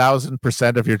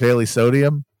 5,000% of your daily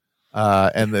sodium,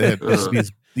 and it had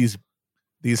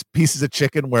these pieces of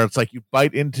chicken where it's like you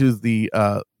bite into the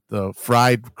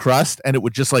fried crust and it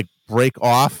would just like break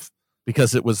off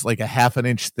because it was like a half an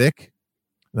inch thick.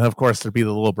 And then of course there'd be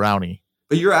the little brownie.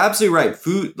 But you're absolutely right.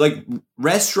 Food, like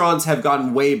restaurants, have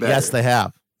gotten way better. Yes, they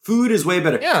have. Food is way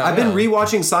better. Yeah, I've been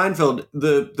rewatching Seinfeld.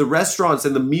 The restaurants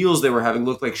and the meals they were having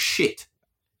looked like shit.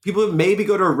 People would maybe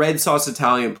go to a red sauce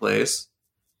Italian place.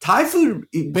 Thai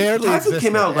food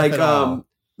came out like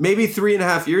maybe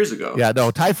 3.5 years ago. Yeah,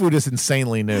 no, Thai food is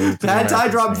insanely new. Pad Thai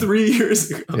dropped 3 years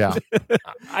ago. Yeah.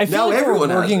 I feel like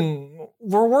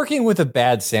we're working with a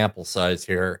bad sample size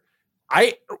here.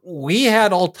 We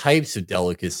had all types of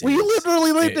delicacies. We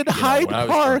literally lived in Hyde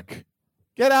Park.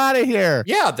 Get out of here.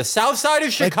 Yeah, the south side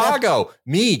of Chicago.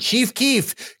 Me, Chief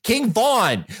Keef, King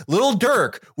Vaughn, Little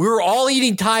Dirk. We were all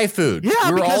eating Thai food. Yeah,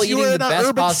 we were because all you eating were in the an best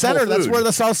urban possible center. food. That's where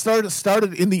the South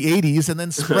started in the 80s and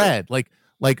then spread. like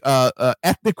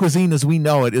ethnic cuisine as we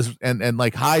know it is, and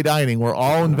like high dining were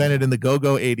all invented in the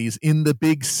go-go 80s in the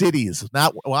big cities.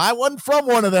 I wasn't from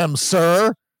one of them,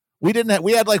 sir. We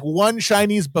had like one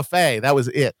Chinese buffet. That was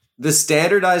it. The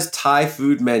standardized Thai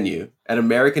food menu at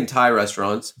American Thai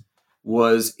restaurants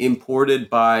was imported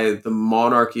by the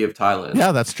monarchy of Thailand.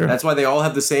 Yeah, that's true. That's why they all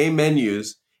have the same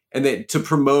menus, and to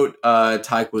promote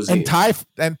Thai cuisine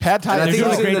and pad Thai. And I think it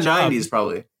was in the job. 90s,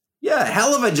 probably. Yeah,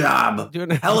 hell of a job.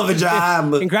 Hell of a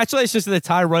job. Congratulations to the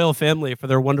Thai royal family for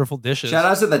their wonderful dishes. Shout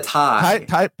out to the Thai.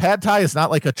 Pad Thai is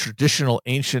not like a traditional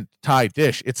ancient Thai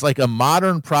dish. It's like a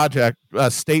modern project,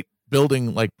 state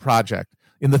building like project.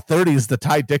 In the 30s, the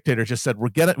Thai dictator just said,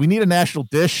 we need a national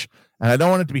dish, and I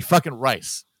don't want it to be fucking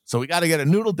rice. So we got to get a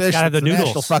noodle dish. Gotta have the noodles.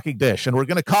 National fucking dish, and we're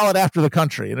going to call it after the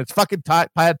country, and it's fucking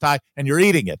Pad Thai, and you're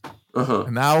eating it. Uh-huh.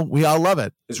 And now we all love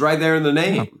it. It's right there in the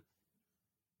name. Yeah.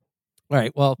 All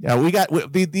right. Well, yeah, we got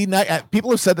the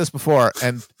people have said this before,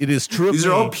 and it is true. These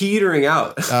are all petering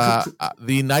out.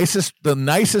 The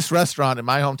nicest restaurant in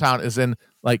my hometown is in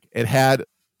like it had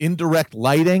indirect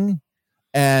lighting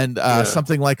and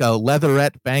something like a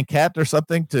leatherette banquette or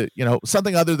something to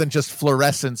something other than just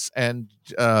fluorescence and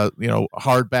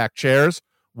hardback chairs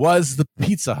was the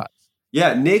Pizza Hut.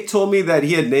 Yeah, Nick told me that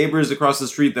he had neighbors across the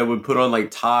street that would put on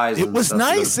like ties. It was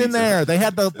nice in there. They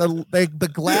had the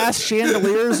glass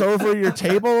chandeliers over your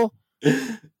table.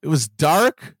 It was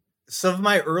dark. Some of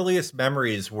my earliest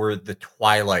memories were the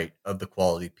twilight of the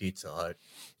quality Pizza Hut.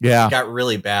 Yeah. It got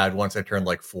really bad once I turned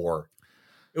like 4.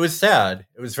 It was sad.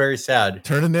 It was very sad.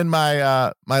 Turning in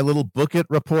my my little book it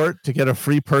report to get a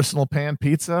free personal pan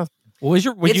pizza. What was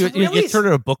you turn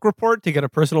in a book report to get a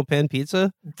personal pan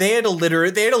pizza? They had a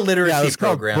literacy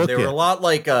program. They were a lot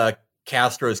like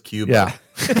Castro's Cuba. Yeah.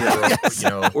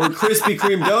 Or Krispy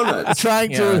Kreme donuts.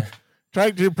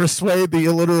 trying to persuade the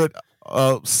illiterate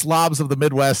slobs of the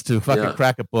Midwest to fucking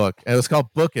crack a book. And it was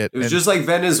called Book It. It was just like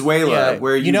Venezuela,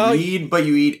 where you read, but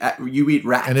you eat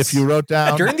rats. And if you wrote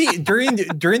down during the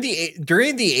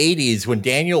 80s, when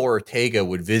Daniel Ortega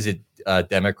would visit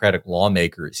Democratic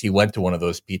lawmakers, he went to one of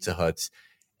those Pizza Huts,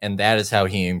 and that is how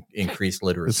he increased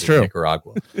literacy in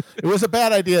Nicaragua. It was a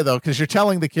bad idea though, because you're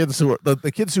telling the kids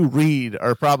the kids who read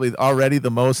are probably already the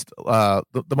most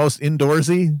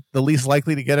indoorsy, the least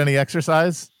likely to get any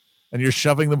exercise, and you're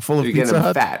shoving them full of Pizza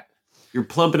Hut. Fat. You're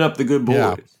plumping up the good boys.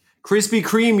 Yeah. Krispy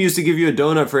Kreme used to give you a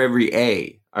donut for every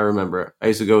A. I remember. I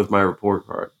used to go with my report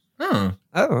card. I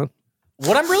don't know.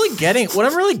 What I'm really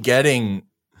getting,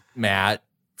 Matt,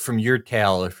 from your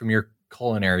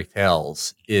culinary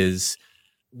tales is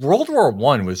World War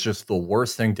I was just the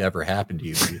worst thing to ever happen to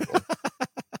you people.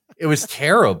 It was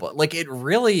terrible. Like it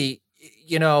really,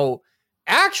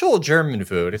 actual German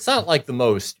food. It's not like the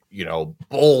most,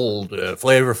 bold,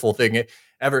 flavorful thing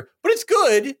ever, but it's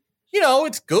good.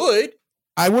 It's good.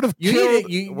 I would have killed.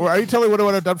 Are you telling me what I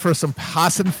would have done for some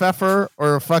Hassenpfeffer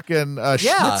or a fucking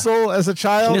schnitzel as a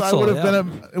child? It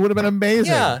would have been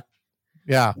amazing.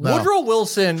 Yeah. No.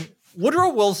 Woodrow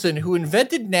Wilson, who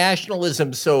invented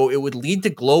nationalism so it would lead to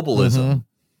globalism.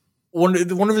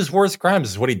 Mm-hmm. One of his worst crimes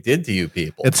is what he did to you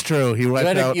people. It's true. He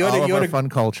wiped out all of our fun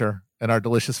culture and our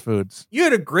delicious foods. You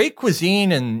had a great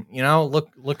cuisine, and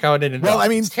look how it ended up. Well, I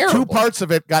mean, 2 parts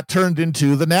of it got turned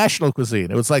into the national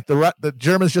cuisine. It was like the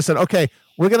Germans just said, "Okay,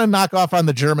 we're going to knock off on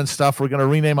the German stuff. We're going to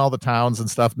rename all the towns and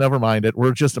stuff. Never mind it.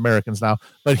 We're just Americans now."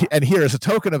 And here, as a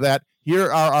token of that,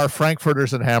 here are our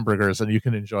Frankfurters and hamburgers, and you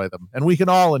can enjoy them, and we can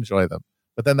all enjoy them.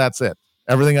 But then that's it.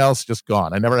 Everything else just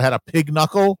gone. I never had a pig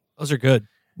knuckle. Those are good.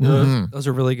 Mm-hmm. Those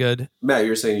are really good. Matt,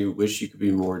 you're saying you wish you could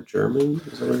be more German?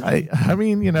 I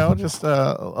mean, just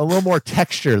a little more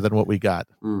texture than what we got.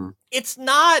 It's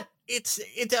not.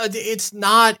 It's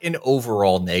not an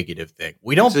overall negative thing.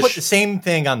 We don't put the same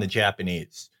thing on the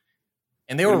Japanese,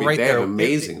 and they were right there. Have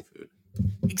amazing food.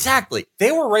 Exactly,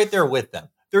 they were right there with them.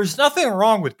 There's nothing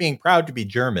wrong with being proud to be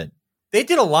German. They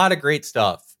did a lot of great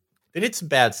stuff. They did some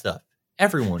bad stuff.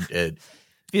 Everyone did.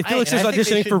 Felix is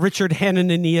auditioning for Richard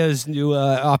Hanania's new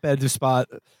op-ed spot.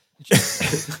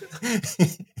 This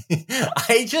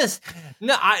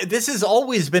has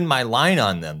always been my line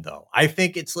on them, though. I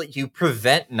think it's like you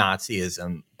prevent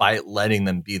Nazism by letting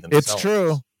them be themselves. It's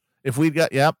true. If we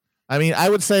got, I mean, I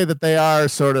would say that they are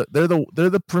they're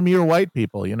the premier white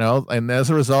people, and as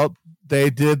a result, they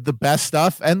did the best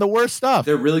stuff and the worst stuff.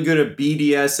 They're really good at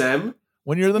BDSM.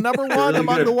 When you're the number one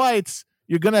among the whites,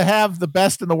 you're going to have the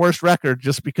best and the worst record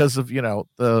just because of,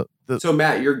 the. So,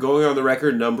 Matt, you're going on the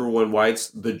record, number one whites,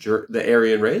 the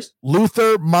Aryan race?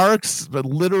 Luther, Marx, but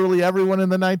literally everyone in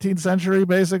the 19th century,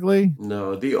 basically.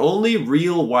 No, the only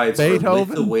real whites Beethoven?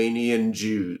 are Lithuanian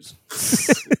Jews.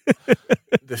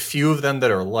 The few of them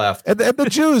that are left. And the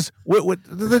Jews,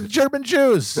 the German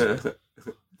Jews,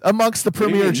 amongst the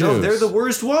premier Jews. No, they're the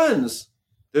worst ones.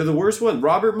 They're the worst one.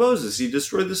 Robert Moses, he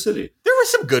destroyed the city. There were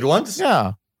some good ones.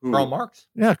 Yeah. Who? Karl Marx.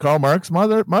 Yeah, Karl Marx,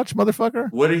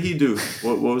 motherfucker. What did he do?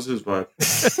 What was his vibe?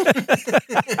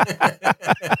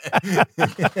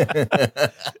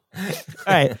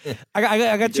 All right,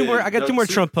 I got two did. more. I got No, two more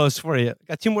see- Trump posts for you. I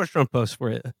got two more Trump posts for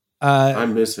you. I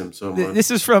miss him so much.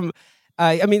 This is from,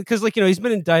 I mean, because he's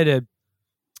been indicted,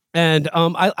 and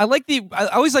I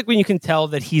always like when you can tell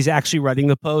that he's actually writing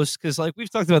the post, because we've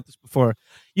talked about this before.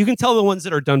 You can tell the ones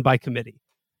that are done by committee,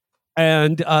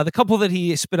 and the couple that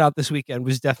he spit out this weekend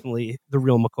was definitely the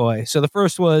real McCoy. So the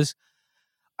first was,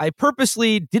 I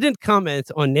purposely didn't comment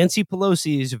on Nancy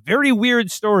Pelosi's very weird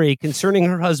story concerning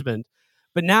her husband,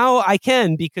 but now I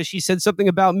can because she said something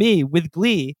about me with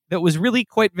glee that was really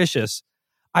quite vicious.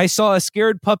 I saw a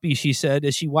scared puppy, she said,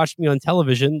 as she watched me on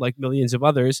television, like millions of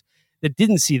others that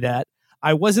didn't see that.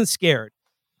 I wasn't scared.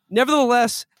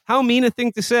 Nevertheless, how mean a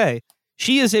thing to say.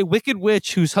 She is a wicked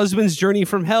witch whose husband's journey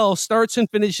from hell starts and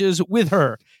finishes with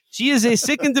her. She is a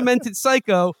sick and demented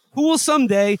psycho who will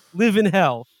someday live in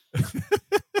hell.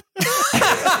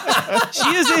 She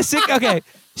is a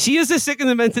sick and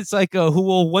demented psycho who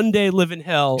will one day live in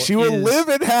hell. She will live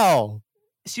in hell.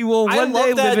 She will one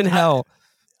day live in hell.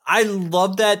 I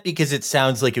love that because it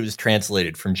sounds like it was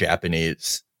translated from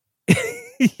Japanese.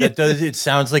 It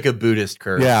sounds like a Buddhist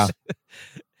curse. Yeah.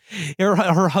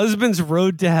 Her husband's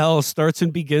road to hell starts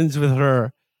and begins with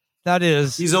her. That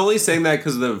is. He's only saying that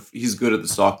because he's good at the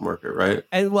stock market, right?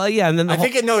 And and then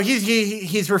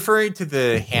he's referring to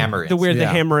the hammer.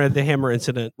 The hammer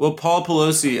incident. Well, Paul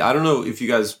Pelosi, I don't know if you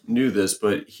guys knew this,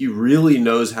 but he really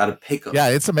knows how to pick up. Yeah,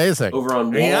 it's amazing. Over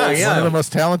on Wall. One of the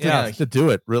most talented to do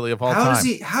it, really, of all time.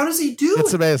 How does he do it?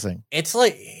 It's amazing. It's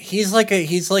like he's like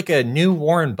a new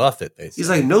Warren Buffett. He's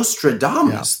like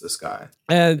Nostradamus. This guy.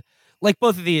 And like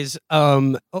both of these,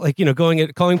 calling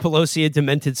Pelosi a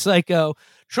demented psycho.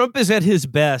 Trump is at his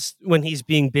best when he's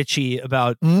being bitchy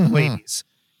about ladies.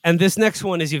 And this next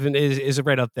one is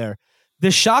right up there.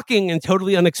 The shocking and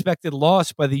totally unexpected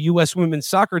loss by the U.S. women's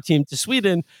soccer team to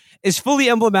Sweden is fully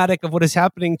emblematic of what is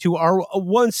happening to our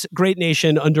once great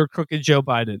nation under crooked Joe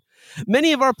Biden.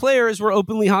 Many of our players were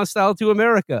openly hostile to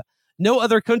America. No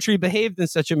other country behaved in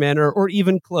such a manner or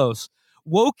even close.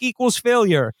 Woke equals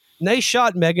failure. Nice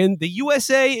shot, Megan. The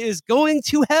USA is going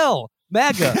to hell.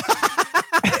 MAGA.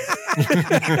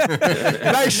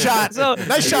 Nice shot.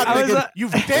 Nice shot, Megan.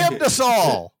 You've damned us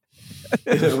all.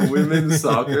 Women's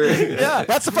soccer. Yeah,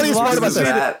 that's the funniest part about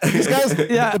that. These guys,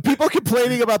 the people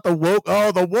complaining about the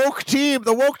woke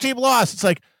team lost. It's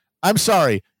like, I'm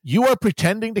sorry, you are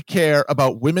pretending to care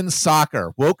about women's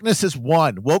soccer. Wokeness is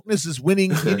won. Wokeness is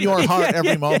winning in your heart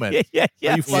every moment. Are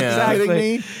you fucking kidding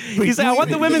me? He's like, I want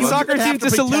the women's soccer team to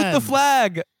salute the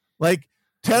flag. Like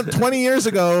 20 years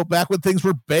ago, back when things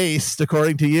were based,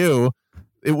 according to you,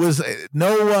 it was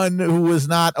no one who was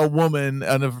not a woman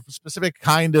and a specific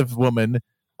kind of woman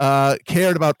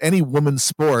cared about any women's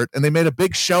sport. And they made a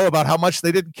big show about how much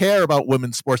they didn't care about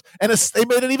women's sports. And they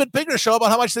made an even bigger show about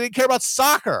how much they didn't care about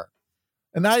soccer.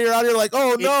 And now you're out here like,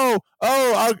 oh, no.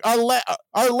 Oh,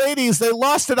 our ladies, they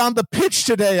lost it on the pitch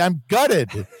today. I'm gutted.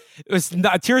 It was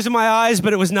not tears in my eyes,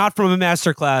 but it was not from a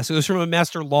master class. It was from a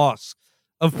master loss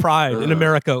of pride in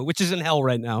America, which is in hell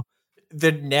right now.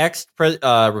 The next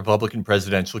Republican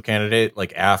presidential candidate,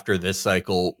 like after this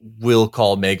cycle, will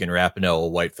call Megan Rapinoe a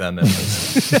white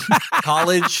feminist.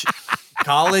 College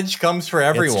comes for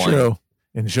everyone. It's true.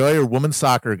 Enjoy your women's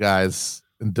soccer, guys,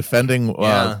 in defending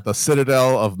the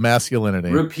citadel of masculinity.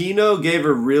 Rapinoe gave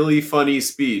a really funny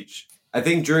speech. I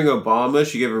think during Obama,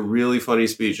 she gave a really funny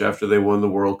speech after they won the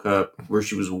World Cup where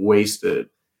she was wasted.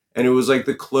 And it was like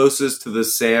the closest to the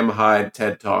Sam Hyde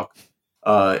TED Talk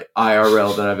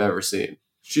IRL that I've ever seen.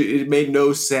 It made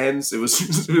no sense. It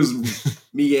was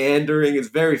meandering. It's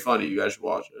very funny. You guys should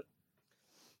watch it.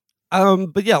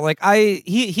 But yeah, like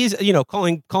he's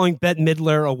calling Bette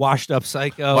Midler a washed up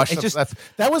psycho.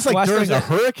 That was like during a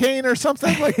hurricane or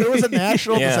something. Like there was a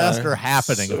national disaster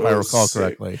happening, if I recall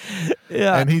correctly.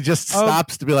 Yeah, and he just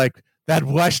stops to be like, that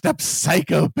washed up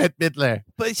psycho Bette Midler.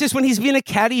 But it's just when he's being a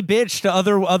catty bitch to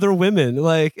other women,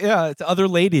 to other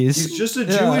ladies. He's just a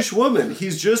Jewish woman.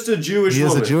 He's just a Jewish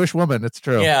woman. He is a Jewish woman. It's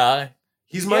true. Yeah.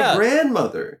 He's my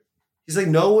grandmother. He's like,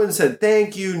 no one said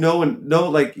thank you.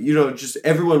 Just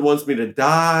everyone wants me to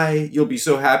die. You'll be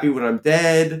so happy when I'm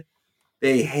dead.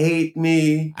 They hate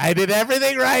me. I did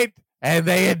everything right, and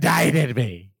they indicted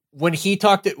me. When he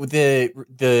talked at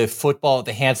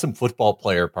the handsome football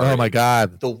player part. Oh my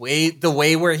God. The way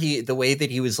that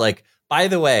he was like, by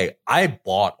the way, I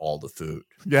bought all the food.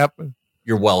 Yep.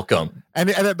 You're welcome. And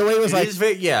the way it was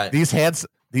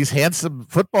these handsome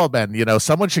football men,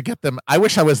 someone should get them. I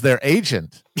wish I was their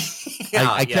agent.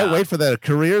 I can't wait for their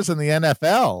careers in the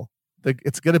NFL.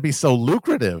 it's going to be so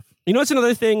lucrative. You know, it's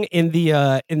another thing in the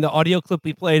audio clip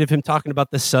we played of him talking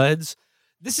about the suds.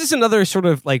 This is another sort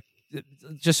of like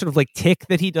tick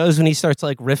that he does when he starts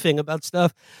like riffing about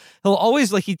stuff. He'll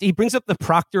always like he brings up the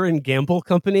Procter and Gamble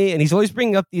company, and he's always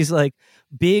bringing up these like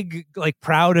big like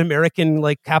proud American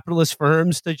like capitalist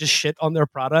firms to just shit on their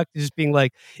product, just being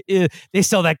like, they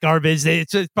sell that garbage.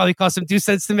 It probably costs them 2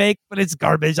 cents to make, but it's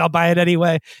garbage. I'll buy it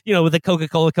anyway. You know, with the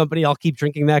Coca-Cola company, I'll keep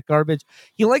drinking that garbage.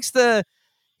 He likes to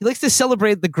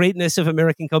celebrate the greatness of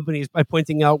American companies by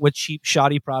pointing out what cheap,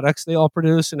 shoddy products they all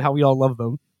produce and how we all love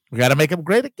them. We got to make them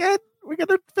great again. We're going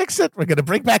to fix it. We're going to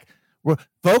bring back,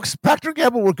 folks, Procter &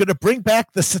 Gamble, we're going to bring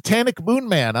back the satanic moon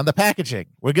man on the packaging.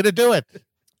 We're going to do it.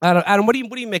 Adam, what do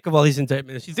you make of all these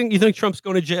indictments? You think Trump's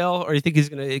going to jail, or you think he's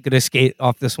going to skate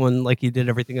off this one like he did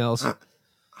everything else? I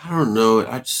don't know.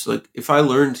 I just like, if I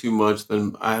learn too much,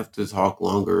 then I have to talk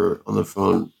longer on the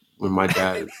phone when my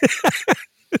dad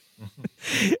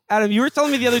Adam, you were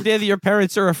telling me the other day that your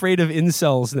parents are afraid of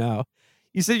incels now.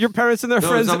 You said your parents and their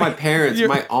friends. No, it's not my parents.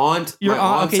 My aunt. Your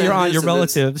aunt. Okay, your aunt. Your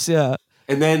relatives. Yeah.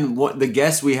 And then the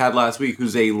guest we had last week,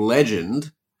 who's a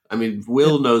legend. I mean,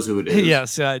 Will knows who it is.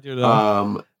 Yes, I do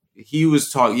know. He was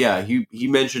talking. Yeah, he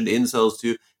mentioned incels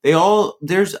too. I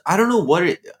don't know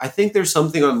what I think there's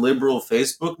something on liberal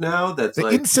Facebook now that's the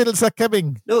like incels are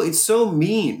coming. No, it's so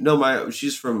mean. No,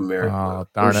 she's from America. Oh,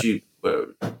 darn it.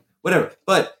 Whatever.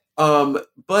 But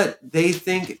they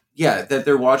think, that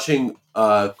they're watching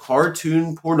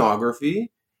cartoon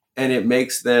pornography, and it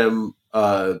makes them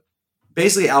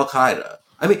basically Al Qaeda.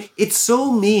 I mean, it's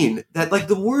so mean that like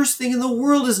the worst thing in the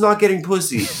world is not getting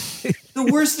pussy. The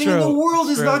worst thing in the world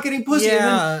is not getting pussy.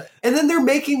 Yeah. And then they're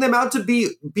making them out to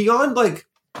be beyond like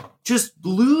just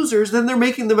losers. Then they're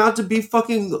making them out to be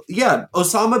fucking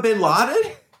Osama bin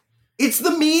Laden. It's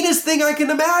the meanest thing I can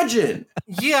imagine.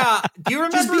 Yeah. Do you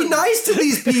remember? Just be nice to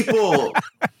these people.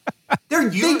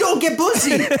 They don't get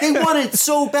pussy. They want it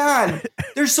so bad.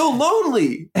 They're so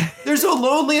lonely. They're so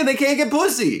lonely and they can't get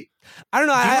pussy. I don't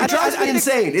know. It drives me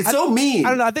insane. It's so mean. I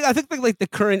don't know. I think like the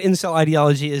current incel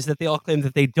ideology is that they all claim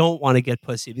that they don't want to get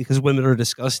pussy because women are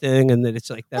disgusting, and that it's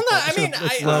like that.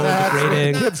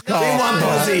 Degrading. They want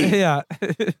pussy. Yeah,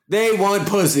 they want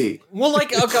pussy. Well,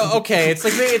 like okay, it's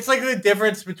like the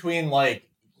difference between like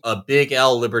a big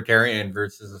L libertarian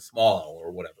versus a small L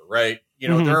or whatever, right? You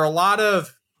know, there are a lot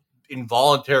of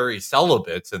involuntary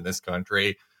celibates in this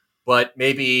country, but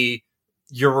maybe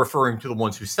you're referring to the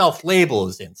ones who self-label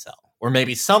as incel. Or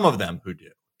maybe some of them who do.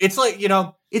 It's like, you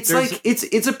know... It's like, it's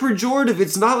a pejorative.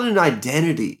 It's not an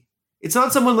identity. It's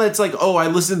not someone that's like, oh, I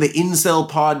listen to the incel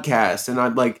podcast, and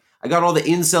I'm like, I got all the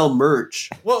incel merch.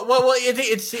 Well,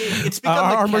 it's become...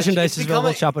 our merchandise is available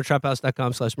at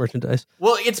shop@traphouse.com/merchandise.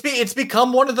 Well, it's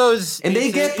become one of those... And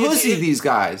they get pussy, these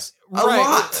guys. A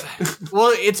lot.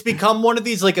 Well, it's become one of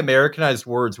these, like, Americanized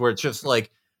words where it's just,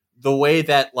 like, the way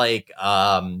that, like,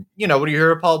 you know, when you hear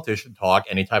a politician talk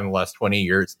anytime in the last 20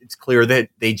 years, it's clear that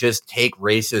they just take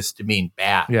racist to mean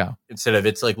bad. Yeah. Instead of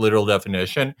its, like, literal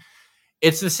definition.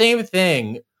 It's the same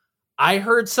thing. I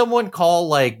heard someone call,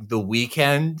 like, The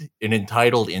Weeknd an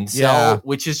entitled incel,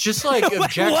 which is just, like,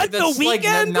 objective. What? That's, The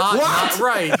Weeknd? Like, not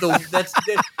right.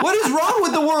 What is wrong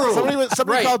with the world?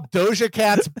 Somebody called Doja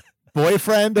Cat's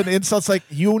boyfriend and insults like,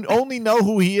 you only know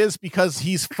who he is because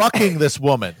he's fucking this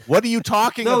woman. What are you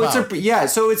talking about?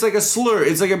 So it's like a slur.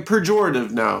 It's like a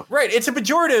pejorative now. Right. It's a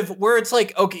pejorative where it's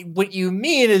like, okay, what you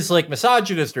mean is like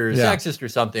misogynist or sexist or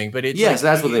something, but it's yes,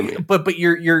 that's what they mean. But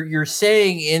you're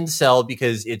saying incel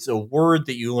because it's a word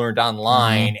that you learned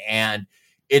online and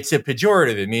it's a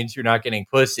pejorative. It means you're not getting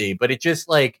pussy, but it just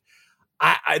like,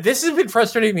 this has been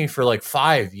frustrating me for like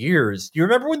 5 years. Do you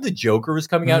remember when the Joker was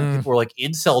coming out and people were like,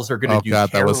 incels are going to do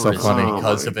terrorism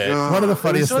because of it? God. One of the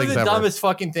funniest things ever. One of the dumbest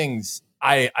fucking things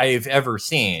I've ever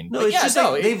seen. No, it's just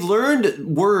like they've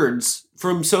learned words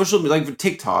from social media, like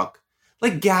TikTok,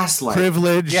 like gaslight,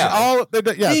 privilege. Yeah,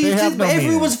 they have no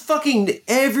everyone's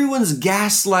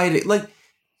gaslighting. Like,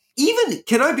 even,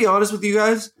 can I be honest with you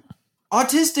guys?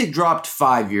 Autistic dropped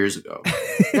 5 years ago.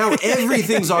 Now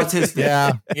everything's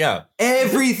autistic. Yeah.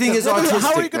 Everything is autistic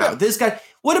how are you now. This guy.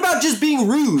 What about just being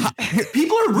rude?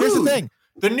 People are rude. Here's the thing.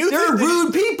 They're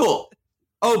rude people.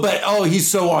 Oh,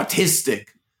 he's so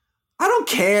autistic. I don't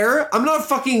care. I'm not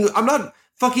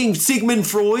fucking Sigmund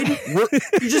Freud. You're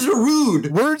just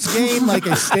rude. Words gain like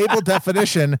a stable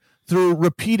definition through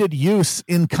repeated use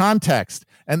in context.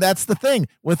 And that's the thing.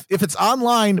 If it's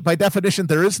online, by definition,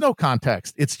 there is no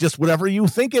context. It's just whatever you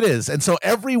think it is. And so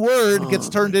every word gets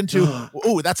turned into,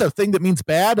 oh, that's a thing that means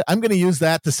bad. I'm going to use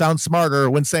that to sound smarter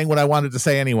when saying what I wanted to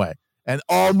say anyway. And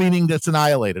all meaning gets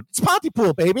annihilated. It's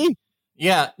Pontypool, baby.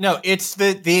 Yeah, no, it's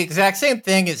the exact same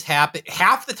thing is happen.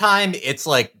 Half the time, it's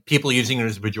like people using it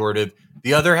as a pejorative.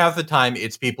 The other half of the time,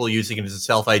 it's people using it as a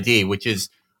self-ID, which is,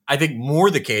 I think, more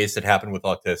the case that happened with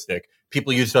autistic.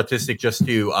 People used autistic just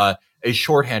to a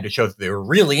shorthand to show that they were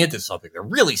really into something. They're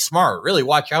really smart. Really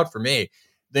watch out for me.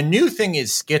 The new thing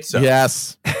is schizo.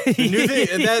 Yes. The new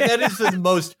thing, that is the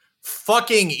most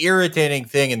fucking irritating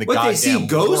thing in the What, they see goddamn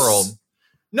ghosts? world.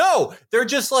 No, they're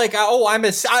just like, oh, I'm a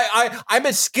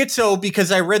schizo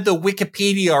because I read the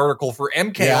Wikipedia article for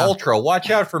MK Ultra. Watch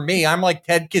out for me. I'm like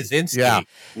Ted Kaczynski. Yeah.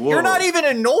 You're not even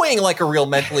annoying like a real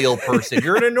mentally ill person.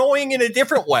 You're annoying in a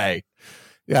different way.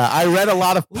 Yeah, I read a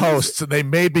lot of posts and they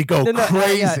made me go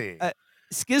crazy.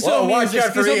 Schizo Whoa, means, watch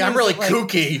out for me. I'm really like,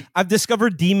 kooky. I've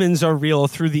discovered demons are real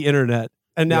through the internet.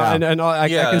 And now, I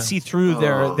can see through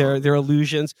their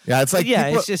illusions. Yeah, it's like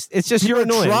people, it's just you're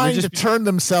annoying. Trying to turn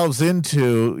themselves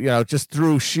into, just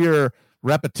through sheer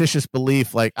repetitious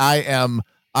belief, like I'm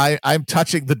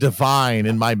touching the divine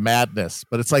in my madness.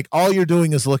 But it's like all you're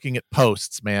doing is looking at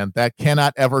posts, man. That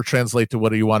cannot ever translate to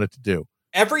what you want it to do.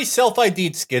 Every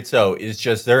self-ID'd schizo is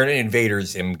just they're an Invader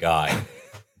Zim guy.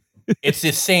 It's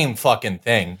the same fucking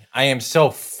thing. I am so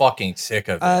fucking sick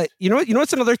of it. You know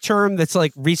what's another term that's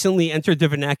like recently entered the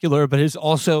vernacular, but has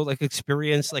also like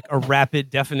experienced like a rapid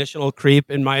definitional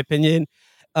creep, in my opinion.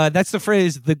 That's the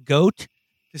phrase "the GOAT,"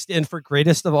 to stand for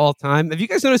greatest of all time. Have you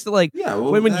guys noticed that? Like,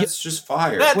 when that's just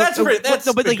fire. That's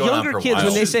but like younger kids,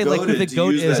 when they say like who the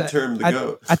GOAT is, that term, the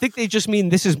GOAT. I think they just mean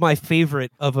this is my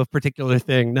favorite of a particular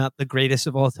thing, not the greatest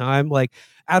of all time. Like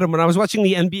Adam, when I was watching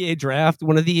the NBA draft,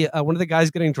 one of the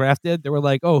guys getting drafted, they were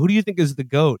like, "Oh, who do you think is the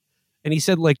GOAT?" And he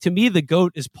said, "Like to me, the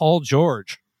GOAT is Paul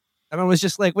George." And I was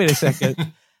just like, "Wait a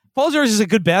second." Paul George is a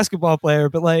good basketball player,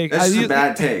 but like that's just a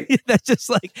bad take. That's just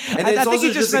like, and it's also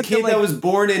he just a kid that was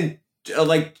born in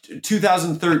like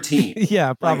 2013.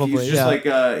 Yeah, probably. Like, he's just like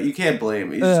you can't blame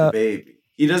him. He's just a baby.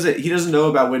 He doesn't know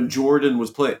about when Jordan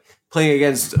was playing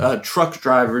against truck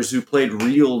drivers who played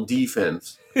real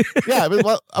defense. Yeah, I mean,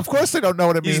 well, of course they don't know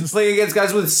what it means. He's playing against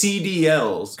guys with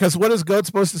CDLs. Because what is GOAT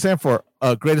supposed to stand for?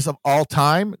 Greatest of all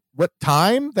time? What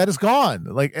time? That is gone.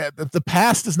 Like the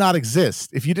past does not exist.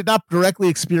 If you did not directly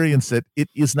experience it, it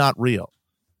is not real.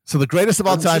 So the greatest of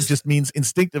all time just means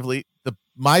instinctively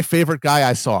my favorite guy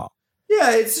I saw.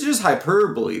 Yeah, it's just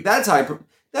hyperbole. That's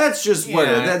just what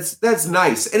that's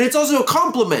nice, and it's also a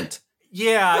compliment.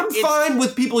 Yeah, I'm fine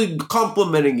with people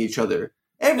complimenting each other.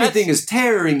 Everything is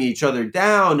tearing each other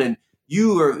down, and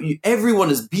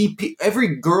everyone is BP.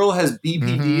 Every girl has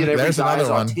BPD, and every guy is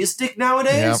autistic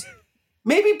nowadays. Yep.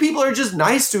 Maybe people are just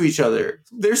nice to each other.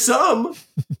 There's some.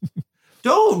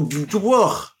 Don't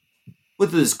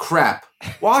with this crap.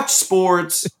 Watch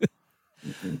sports.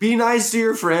 Be nice to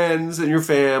your friends and your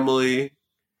family.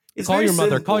 Call your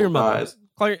mother. Call your mother.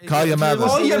 Call your mother.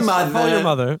 Call your mother. Call your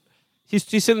mother.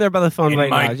 She's sitting there by the phone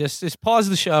now. Just pause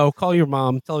the show. Call your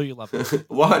mom. Tell her you love her.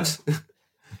 What?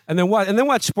 And then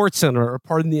watch Sports Center. Or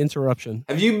pardon the interruption.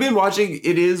 Have you been watching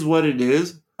It Is What It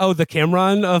Is? Oh, the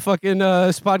Cameron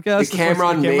podcast. The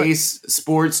Cameron Mace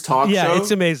sports talk show. Yeah,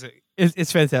 it's amazing.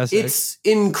 It's fantastic. It's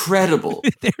incredible.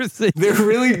 They're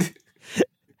really.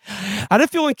 How did it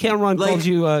feel when Cameron called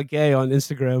you gay on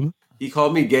Instagram? He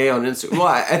called me gay on Instagram. Well,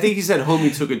 I think he said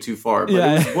homie took it too far, but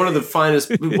it was one of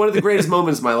the greatest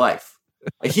moments of my life.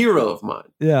 A hero of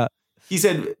mine. Yeah. He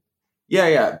said,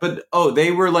 yeah. But,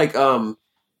 they were like,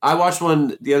 I watched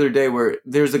one the other day where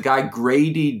there's a guy,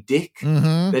 Grady Dick,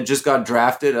 that just got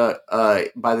drafted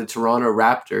by the Toronto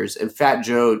Raptors. And Fat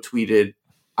Joe tweeted,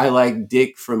 I like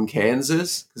Dick from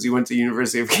Kansas because he went to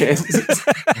University of Kansas.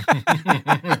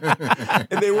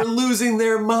 And they were losing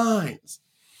their minds.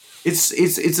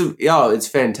 It's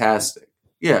fantastic.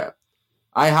 Yeah.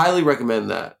 I highly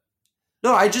recommend that.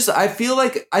 No, I feel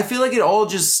like it all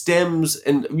just stems,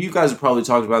 and you guys have probably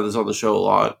talked about this on the show a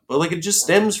lot, but like it just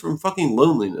stems from fucking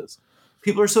loneliness.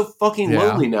 People are so fucking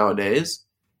lonely nowadays,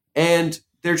 and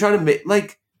they're trying to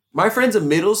like my friend's a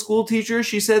middle school teacher.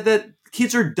 She said that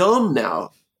kids are dumb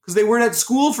now because they weren't at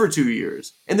school for 2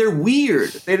 years, and they're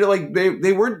weird. They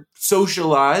weren't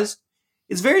socialized.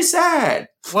 It's very sad.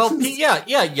 Well,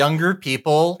 younger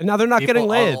people, and now they're not getting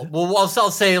laid. I'll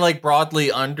say like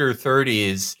broadly under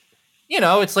 30s.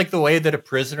 It's like the way that a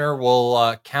prisoner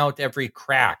will count every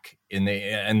crack in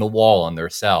the wall on their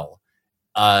cell.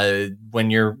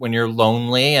 When you're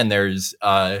lonely and there's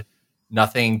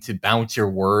nothing to bounce your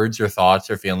words or thoughts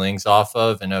or feelings off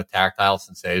of, and no tactile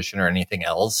sensation or anything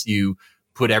else, you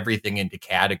put everything into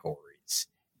categories.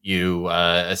 You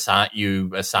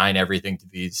assign everything to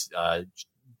these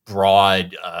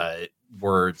broad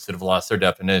words that have lost their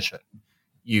definition.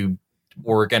 You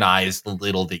organize the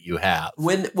little that you have.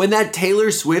 When that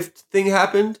Taylor Swift thing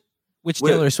happened, Which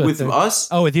Taylor Swift with thing? us?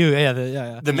 Oh, with you, yeah.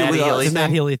 The Maddie Healy The Matt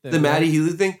thing. Healy thing. The Maddie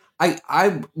Healy thing.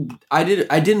 I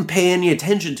didn't pay any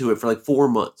attention to it for like 4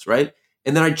 months, right?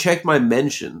 And then I checked my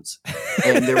mentions,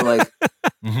 and they were like,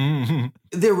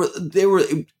 they were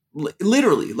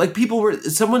literally like people were.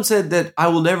 Someone said that I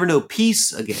will never know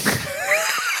peace again.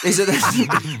 They said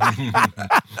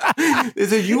that. They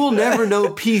said you will never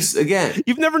know peace again.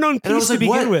 You've never known peace to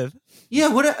begin with. Yeah,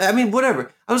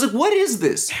 whatever. I was like, what is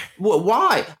this?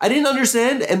 Why? I didn't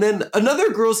understand. And then another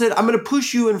girl said, I'm going to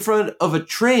push you in front of a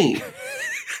train.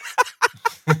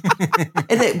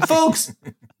 And then, folks,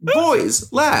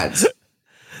 boys, lads,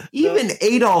 even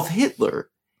Adolf Hitler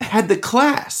had the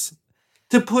class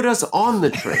to put us on the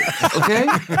train. Okay?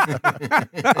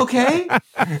 Okay?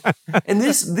 And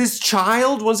this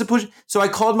child wants to push. So I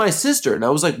called my sister and I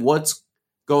was like, what's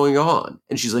going on?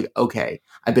 And she's like, okay,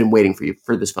 I've been waiting for you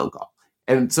for this phone call.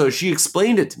 And so she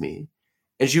explained it to me,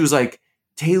 and she was like,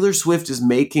 Taylor Swift is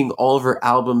making all of her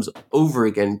albums over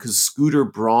again because Scooter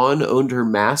Braun owned her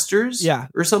masters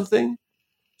or something.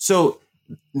 So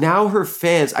now her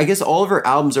fans, I guess all of her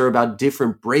albums are about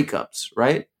different breakups,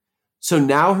 right? So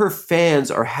now her fans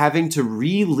are having to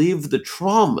relive the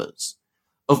traumas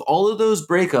of all of those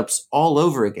breakups all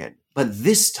over again. But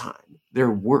this time,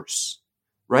 they're worse,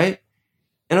 right?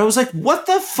 And I was like, what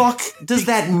the fuck does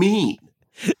that mean?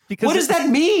 What does that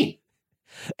mean?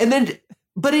 And then,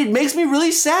 but it makes me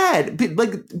really sad.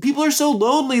 Like, people are so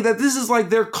lonely that this is like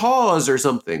their cause or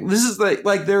something. This is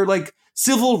like their like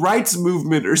civil rights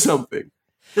movement or something.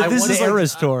 This is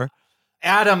Eras tour.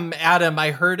 Adam,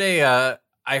 I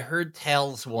heard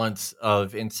tales once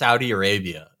of in Saudi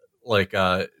Arabia, like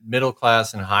middle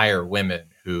class and higher women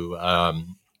who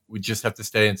would just have to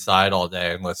stay inside all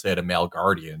day unless they had a male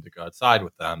guardian to go outside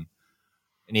with them.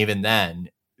 And even then,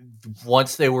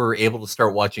 once they were able to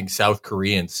start watching South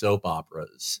Korean soap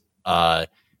operas,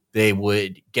 they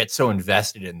would get so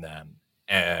invested in them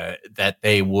that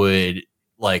they would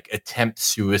like attempt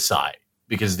suicide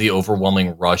because of the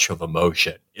overwhelming rush of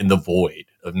emotion in the void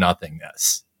of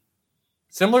nothingness.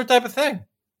 Similar type of thing.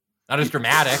 Not as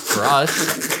dramatic for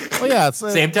us. Well, yeah, it's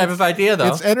same type of idea though.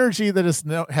 It's energy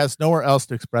that has nowhere else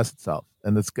to express itself,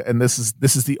 and this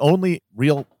is the only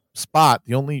real spot,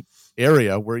 the only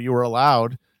area where you are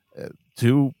allowed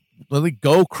to really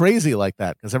go crazy like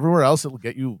that, because everywhere else it'll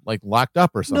get you like locked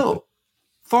up or something. No,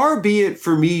 far be it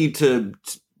for me to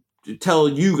tell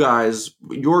you guys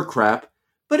your crap,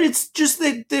 but it's just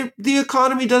that the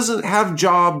economy doesn't have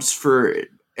jobs for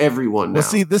everyone now. Well,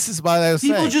 see, this is why I was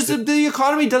saying the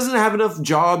economy doesn't have enough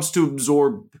jobs to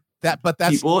absorb that's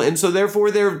people, and so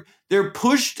therefore they're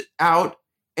pushed out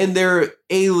and they're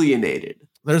alienated.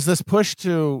 There's this push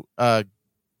to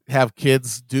have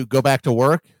kids go back to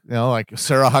work. You know, like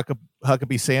Sarah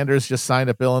Huckabee Sanders just signed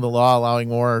a bill into law allowing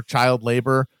more child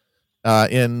labor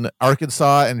in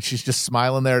Arkansas, and she's just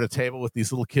smiling there at a table with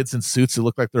these little kids in suits who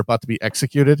look like they're about to be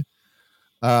executed.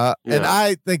 And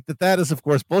I think that is, of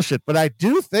course, bullshit. But I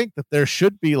do think that there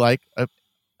should be like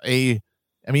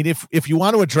I mean, if you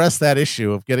want to address that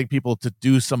issue of getting people to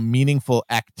do some meaningful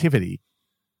activity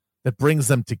that brings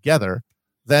them together,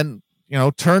 then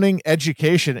turning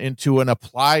education into an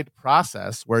applied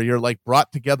process where you're like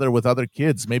brought together with other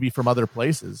kids, maybe from other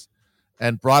places,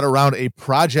 and brought around a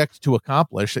project to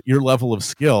accomplish at your level of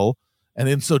skill. And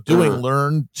in so doing,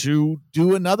 learn to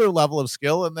do another level of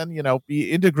skill and then,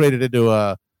 be integrated into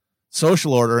a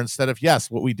social order instead of,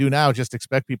 what we do now, just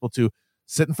expect people to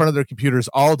sit in front of their computers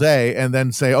all day and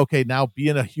then say, okay, now be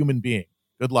a human being.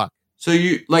 Good luck. So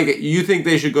you think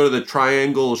they should go to the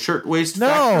triangle shirtwaist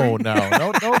factory? No,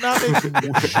 not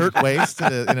a shirtwaist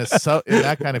in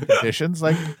that kind of conditions.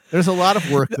 Like, there's a lot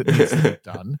of work that needs to be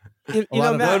done.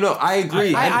 No, I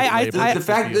agree. The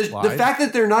fact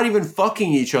that they're not even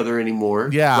fucking each other anymore.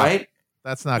 Yeah, right.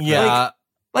 That's not good. Yeah.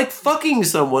 Like fucking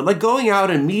someone, like going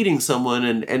out and meeting someone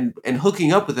and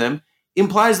hooking up with them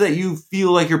implies that you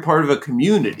feel like you're part of a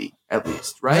community, at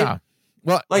least, right? Yeah.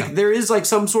 Well, there is like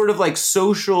some sort of like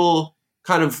social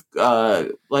kind of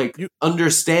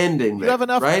understanding. You have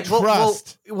enough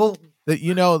trust that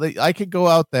that I could go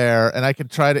out there and I could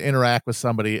try to interact with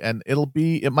somebody, and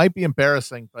it might be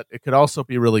embarrassing, but it could also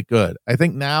be really good. I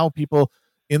think now people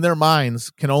in their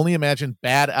minds can only imagine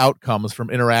bad outcomes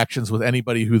from interactions with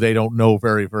anybody who they don't know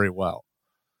very, very well.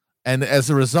 And as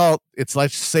a result, it's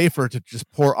like safer to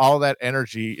just pour all that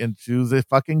energy into the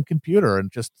fucking computer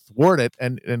and just thwart it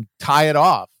and tie it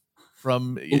off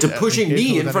from into pushing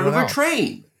me in front of a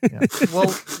train. Yeah.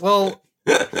 well,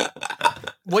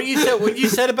 what you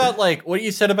said about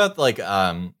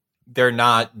they're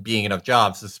not being enough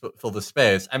jobs to fill the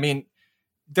space. I mean,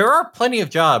 there are plenty of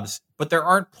jobs, but there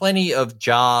aren't plenty of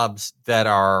jobs that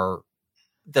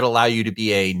allow you to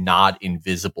be a not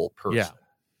invisible person. Yeah.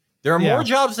 There are more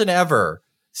jobs than ever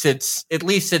since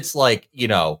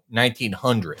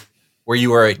 1900, where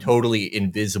you are a totally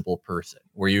invisible person,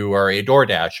 where you are a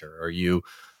DoorDasher, or you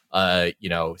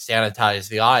sanitize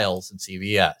the aisles in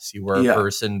CVS. You are a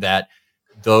person that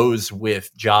those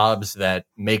with jobs that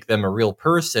make them a real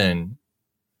person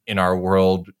in our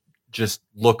world just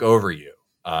look over you,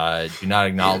 do not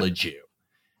acknowledge you.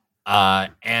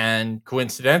 And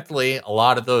coincidentally, a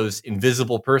lot of those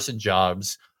invisible person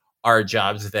jobs are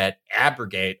jobs that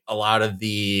abrogate a lot of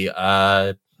the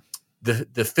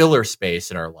filler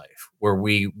space in our life where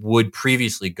we would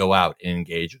previously go out and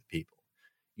engage with people.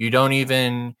 You don't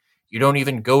even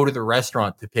go to the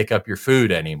restaurant to pick up your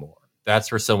food anymore. That's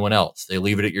for someone else. They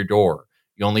leave it at your door.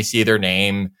 You only see their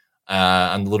name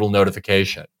on the little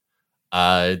notification.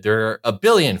 There are a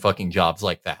billion fucking jobs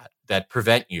like that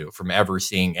prevent you from ever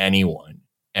seeing anyone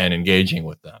and engaging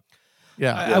with them.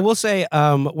 Yeah, I will say,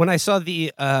 when I saw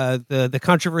the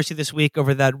controversy this week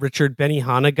over that Richard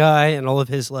Benihana guy and all of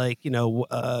his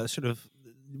sort of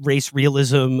race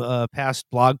realism past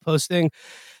blog posting,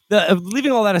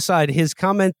 leaving all that aside, his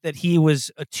comment that he was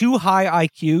a too high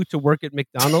IQ to work at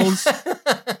McDonald's.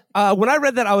 When I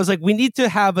read that, I was like, we need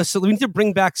to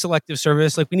bring back selective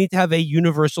service. Like, we need to have a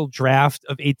universal draft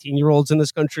of 18-year-olds in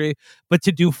this country, but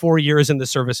to do 4 years in the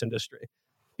service industry.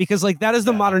 Because that is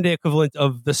the modern day equivalent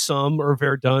of the Somme or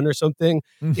Verdun or something,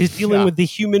 is dealing with the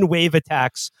human wave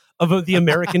attacks of the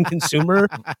American consumer.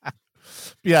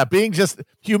 Yeah, being just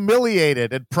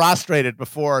humiliated and prostrated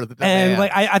before the demand.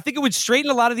 And I think it would straighten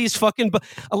a lot of these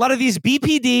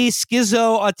BPD,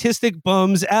 schizo, autistic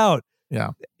bums out.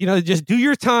 Yeah. Just do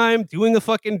your time doing a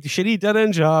fucking shitty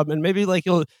dead-end job, and maybe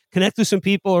you'll connect with some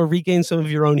people or regain some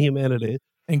of your own humanity.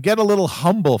 And get a little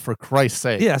humble, for Christ's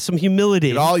sake. Yeah, some humility.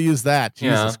 We'd all use that.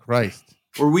 Jesus Christ.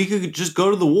 Or we could just go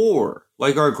to the war,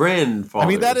 like our grandfather. I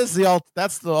mean, that's the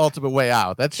ultimate way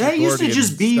out. That used to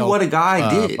just be what a guy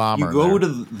did. You go to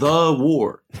the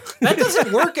war. That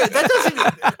doesn't work. That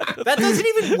doesn't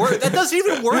even work. That doesn't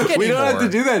even work anymore. We don't have to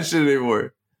do that shit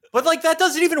anymore. But that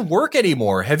doesn't even work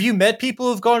anymore. Have you met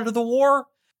people who've gone to the war?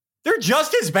 They're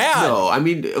just as bad. No, I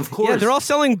mean, of course. Yeah, they're all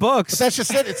selling books. But that's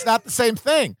just it. It's not the same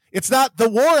thing. It's not the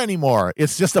war anymore.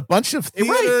 It's just a bunch of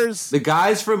theaters. The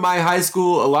guys from my high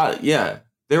school,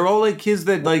 they're all kids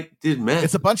that did meth.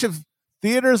 It's a bunch of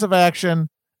theaters of action,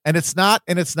 and it's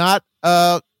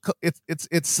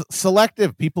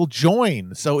selective. People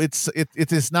join, so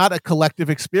it is not a collective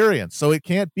experience. So it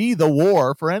can't be the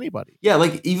war for anybody. Yeah,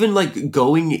 even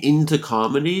going into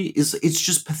comedy it's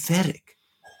just pathetic.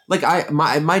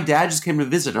 My dad just came to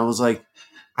visit, and I was like,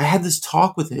 I had this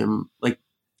talk with him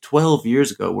 12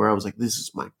 years ago where I was like, this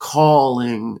is my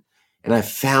calling, and I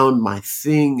found my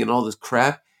thing and all this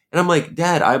crap. And I'm like,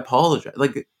 Dad, I apologize.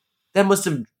 That must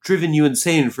have driven you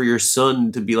insane for your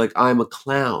son to be like, I'm a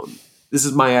clown. This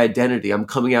is my identity. I'm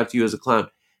coming out to you as a clown.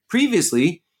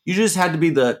 Previously, you just had to be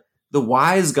the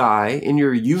wise guy in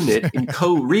your unit in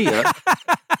Korea.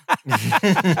 Yeah,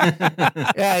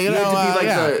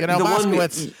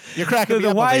 Moskowitz. You're cracking me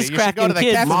up. Wise cracking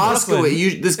kid.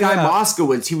 Moskowitz. This guy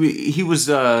Moskowitz. He was.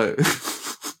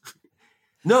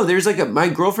 No, there's my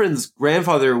girlfriend's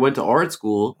grandfather went to art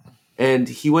school, and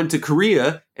he went to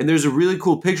Korea. And there's a really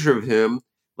cool picture of him.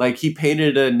 He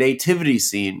painted a nativity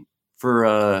scene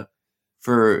for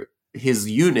his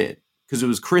unit because it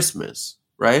was Christmas,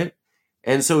 right?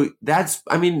 And so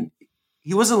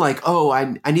he wasn't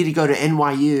I need to go to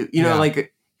NYU. He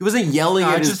wasn't yelling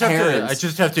at his parents. I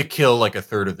just have to kill a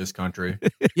third of this country.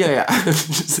 Yeah.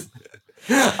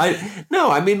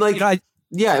 It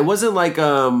wasn't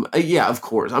of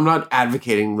course. I'm not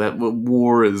advocating that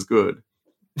war is good.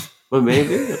 But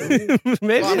maybe.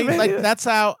 Maybe. That's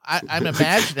how I'm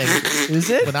imagining.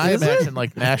 Is it? When I imagine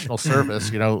national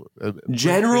service,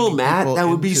 General Matt, that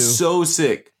would be so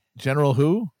sick. General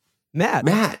who?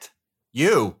 Matt.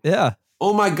 You. Yeah.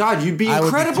 Oh my God, you'd be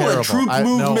incredible at troop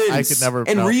movements I could never,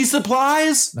 and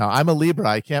resupplies. No, I'm a Libra.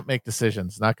 I can't make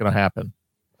decisions. Not going to happen.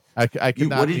 I could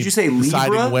not. What did you say, Libra?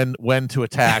 Deciding when to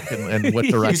attack and what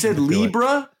direction. You said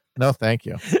Libra? No, thank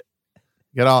you.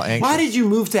 Get all anxious. Why did you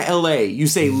move to LA? You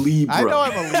say Libra. I know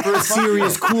I'm a Libra. For a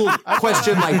serious, cool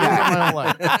question like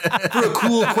that. For a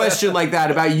cool question like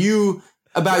that about you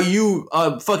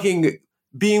fucking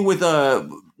being with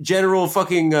General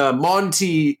fucking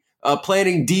Monty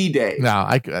planning D-Day. No,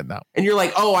 no. And you're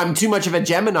like, oh, I'm too much of a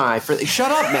Gemini for.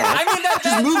 Shut up, man.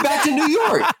 Just move back to New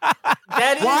York.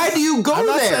 Why do you go I'm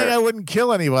not there? saying I wouldn't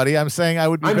kill anybody. I'm saying I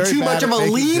would be I'm very too bad much of at a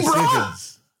making Libra.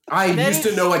 decisions. I used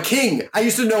to know a king. I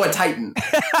used to know a titan.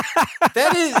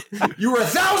 That is, You were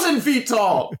 1,000 feet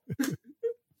tall.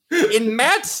 in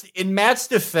Matt's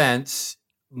defense,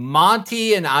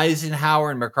 Monty and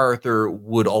Eisenhower and MacArthur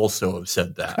would also have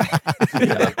said that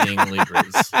about being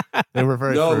Libras. They were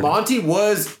very No, fruity.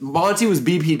 Monty was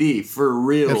BPD for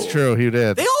real. It's true. He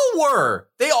did. They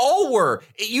all were.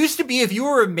 It used to be if you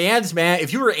were a man's man,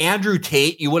 if you were Andrew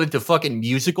Tate, you went into fucking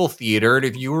musical theater, and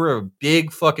if you were a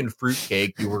big fucking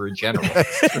fruitcake, you were a general.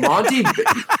 Monty.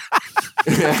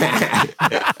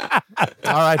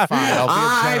 All right, fine.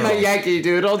 I'm a Yankee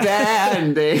Doodle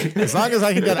dandy. As long as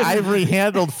I can get ivory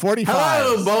handled 45.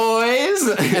 Hello,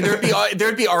 boys. And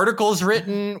there'd be articles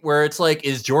written where it's like,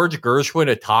 is George Gershwin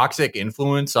a toxic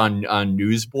influence on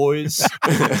newsboys?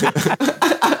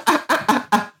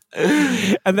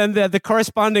 And then the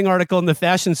corresponding article in the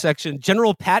fashion section,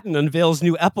 General Patton unveils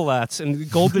new epaulets and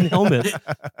golden helmet.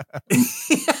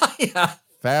 Yeah.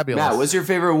 Fabulous. Matt, what's your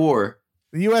favorite war?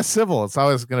 The U.S. Civil. It's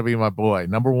always going to be my boy.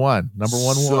 Number one So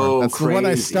war. That's the one I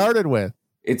crazy. started with.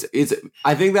 It's.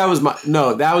 I think that was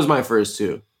my first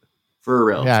too, for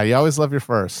real. Yeah, you always love your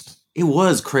first. It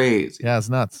was crazy. Yeah, it's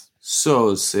nuts.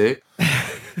 So sick.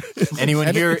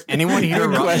 Anyone here?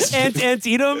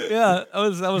 Antietam? Yeah, that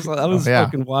was yeah.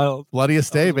 fucking wild.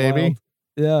 Bloodiest day, That was baby. wild.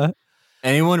 Yeah.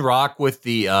 Anyone rock with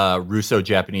the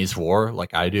Russo-Japanese War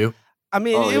like I do? I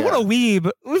mean, Oh, what a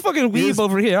weeb. We fucking weeb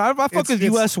over here. I fuck with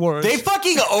U.S. wars. They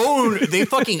fucking own. They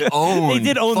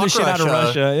did own the shit out of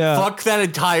Russia, yeah. Fuck that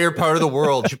entire part of the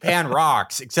world. Japan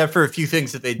rocks, except for a few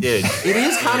things that they did. It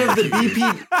is kind of the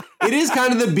BP. It is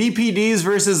kind of the BPDs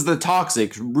versus the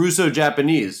toxic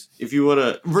Russo-Japanese. If you want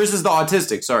to versus the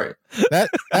autistic. Sorry, That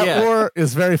Yeah. war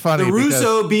is very funny. the because-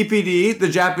 Russo BPD, the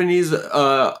Japanese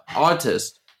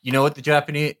autist. You know what the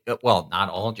Japanese? Well, not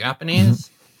all Japanese.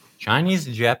 Chinese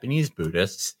and Japanese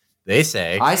Buddhists. They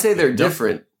say. I say they're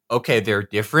different. Okay, they're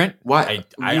different. Why?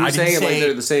 I You were didn't saying it like say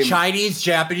they're the same. Chinese,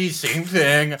 Japanese, same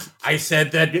thing. I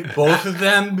said that both of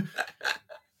them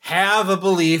have a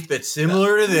belief that's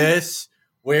similar to this,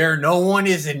 where no one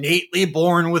is innately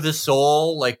born with a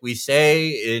soul, like we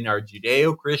say in our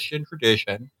Judeo-Christian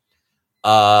tradition.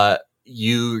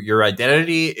 Your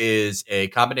identity is a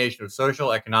combination of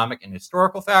social, economic, and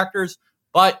historical factors.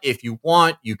 But if you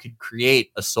want, you could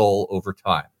create a soul over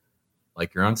time,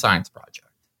 like your own science project,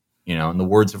 in the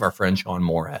words of our friend Sean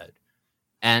Moorhead.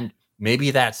 And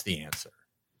maybe that's the answer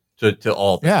to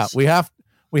all this. Yeah,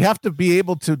 we have to be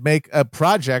able to make a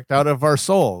project out of our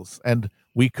souls, and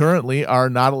we currently are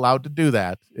not allowed to do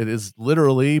that. It is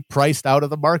literally priced out of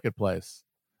the marketplace,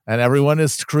 and everyone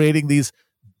is creating these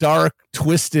dark,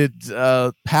 twisted,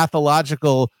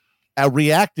 pathological,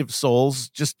 reactive souls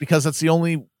just because it's the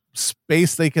only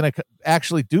space they can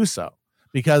actually do so,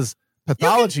 because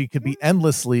pathology could be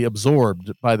endlessly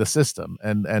absorbed by the system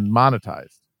and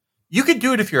monetized. You could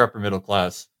do it if you're upper middle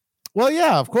class. Well,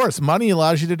 yeah, of course, money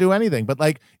allows you to do anything, but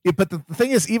the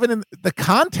thing is, even in the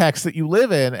context that you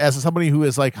live in as somebody who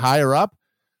is like higher up,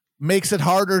 makes it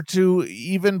harder to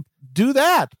even do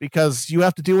that, because you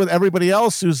have to deal with everybody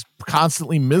else who's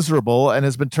constantly miserable and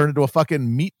has been turned into a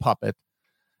fucking meat puppet.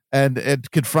 And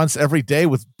it confronts every day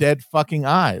with dead fucking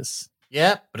eyes.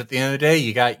 Yeah, but at the end of the day,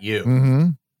 you got you. Mm-hmm.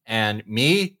 And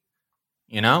me,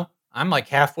 I'm like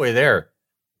halfway there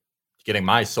to getting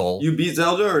my soul. You beat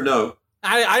Zelda or no?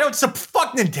 I don't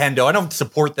fuck Nintendo. I don't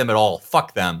support them at all.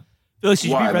 Fuck them. Phyllis, did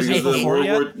you Why? beat Resident Because Evil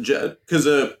of 4 yet? Because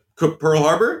of Pearl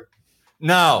Harbor?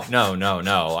 No.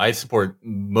 I support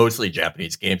mostly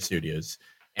Japanese game studios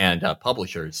and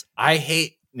publishers. I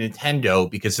hate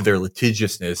Nintendo because of their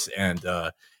litigiousness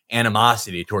and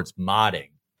animosity towards modding.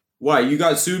 Why? You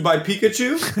got sued by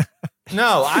Pikachu?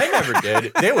 No, I never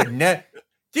did. They would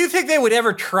Do you think they would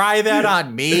ever try that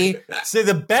on me? So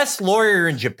the best lawyer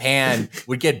in Japan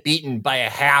would get beaten by a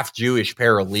half Jewish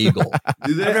paralegal.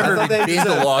 Do they? I've never been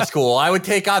to law school. I would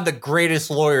take on the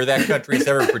greatest lawyer that country's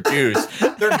ever produced.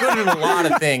 They're good at a lot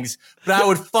of things, but I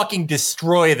would fucking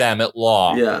destroy them at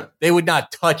law. Yeah. They would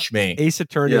not touch me. Ace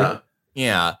Attorney. Yeah.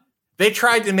 Yeah. They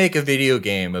tried to make a video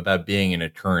game about being an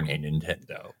attorney,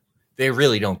 Nintendo. They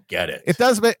really don't get it. It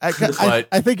does make. I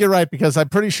think you're right, because I'm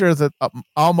pretty sure that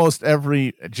almost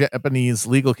every Japanese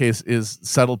legal case is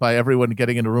settled by everyone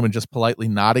getting in a room and just politely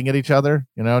nodding at each other.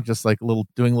 Just like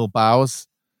doing little bows.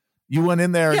 You went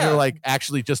in there and you're like,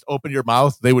 actually, just open your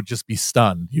mouth. They would just be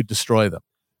stunned. You'd destroy them.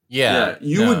 Yeah.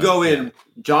 You would go in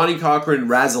Johnny Cochran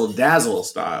razzle dazzle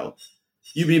style.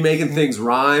 You'd be making things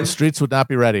rhyme. The streets would not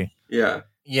be ready. Yeah.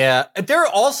 Yeah. They're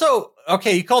also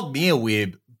okay. You called me a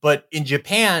weeb. But in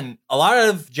Japan, a lot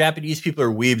of Japanese people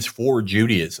are weebs for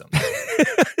Judaism.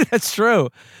 That's true.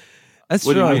 That's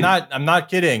What do true. you mean? I'm not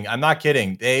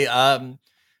kidding. They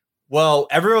Well,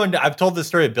 I've told this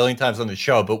story a billion times on the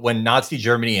show, but when Nazi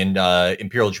Germany and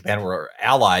Imperial Japan were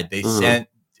allied, they sent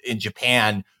in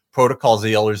Japan Protocols of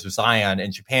the Elders of Zion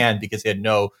in Japan because they had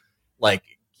no like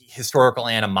historical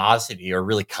animosity or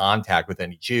really contact with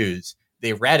any Jews.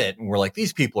 They read it and were like,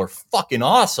 these people are fucking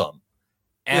awesome.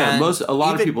 And a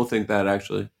lot of people think that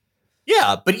actually.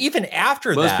 Yeah, but even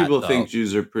after most that, people think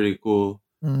Jews are pretty cool.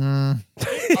 Not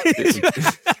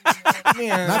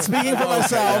speaking for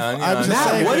myself. I'm just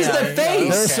saying. What is the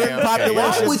face? There are certain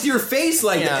populations. Why with your face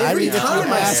like that? Every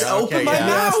time I open my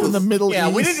mouth in the Middle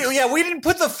East. We didn't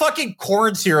put the fucking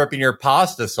corn syrup in your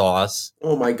pasta sauce.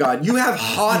 Oh my god, you have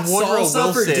hot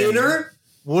salsa for dinner?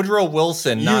 Woodrow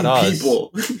Wilson, not us.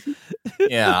 People.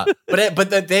 Yeah, but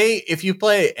if you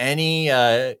play any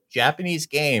Japanese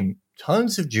game,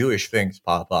 tons of Jewish things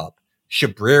pop up.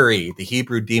 Shabriri, the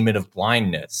Hebrew demon of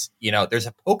blindness. There's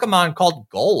a Pokemon called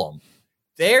Golem.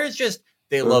 They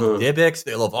love Dybbuk.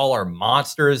 They love all our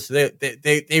monsters. They're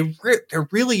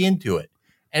really into it.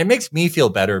 And it makes me feel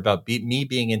better about me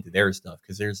being into their stuff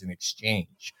because there's an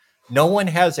exchange. No one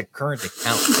has a current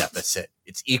account deficit.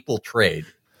 It's equal trade.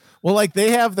 Well, like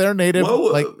they have their native,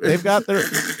 they've got their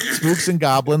spooks and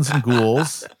goblins and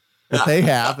ghouls that they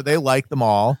have. They like them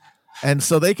all. And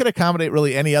so they can accommodate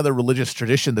really any other religious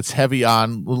tradition that's heavy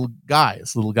on little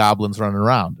guys, little goblins running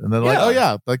around. And they're like, oh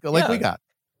yeah, like we got.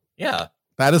 Yeah.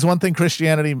 That is one thing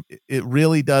Christianity, it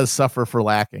really does suffer for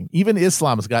lacking. Even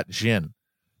Islam's got jinn.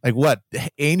 Like what?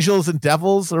 Angels and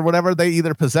devils or whatever, they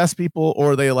either possess people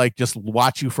or they like just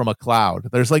watch you from a cloud.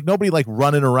 There's like nobody like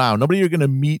running around. Nobody you're going to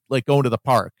meet like going to the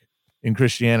park in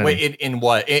Christianity. Wait, in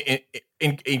what?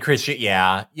 In Christian,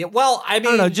 yeah. Well, I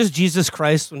don't know, just Jesus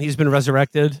Christ when he's been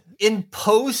resurrected. In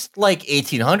post like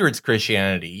 1800s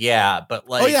Christianity, yeah, but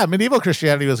like, oh yeah, medieval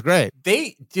Christianity was great.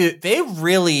 They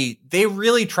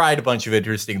really tried a bunch of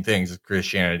interesting things with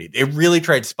Christianity. They really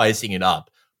tried spicing it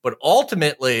up, but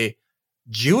ultimately,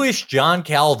 Jewish John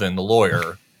Calvin, the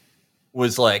lawyer,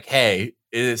 was like, "Hey,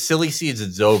 silly seeds,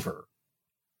 it's over.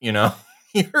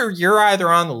 You're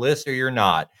either on the list or you're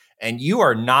not." And you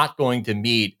are not going to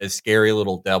meet a scary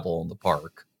little devil in the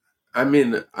park. I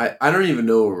mean, I don't even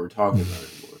know what we're talking about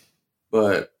anymore.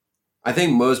 But I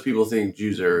think most people think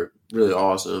Jews are really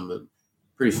awesome and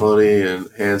pretty funny and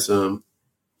handsome,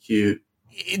 cute.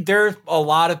 There's a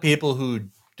lot of people who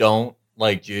don't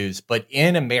like Jews, but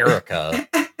in America...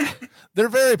 They're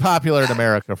very popular in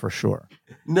America for sure.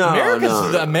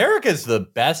 America's the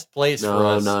best place for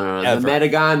us. No. Ever.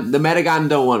 The Metagon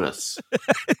don't want us.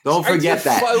 Don't forget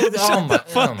that. Oh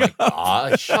my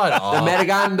god! Shut up. The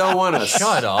Metagon don't want us.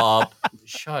 Shut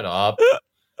up.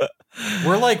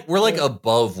 We're like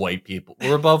above white people.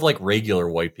 We're above like regular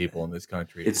white people in this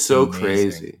country. It's so amazing.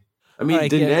 crazy. I mean,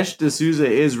 Dinesh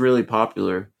D'Souza is really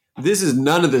popular.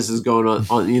 None of this is going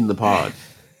on in the pod.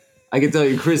 I can tell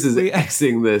you, Chris is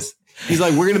Xing this. He's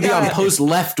like, we're going to be on post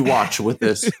left watch with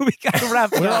this. We got to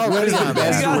wrap it up. What is the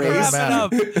best race?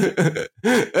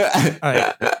 All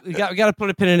right, we got to put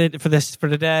a pin in it for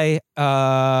today.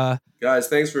 Guys,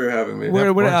 thanks for having me.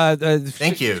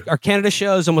 Thank you. Our Canada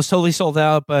show is almost totally sold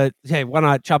out, but hey, why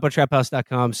not?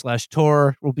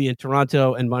 ChapoTrapHouse.com/tour. We'll be in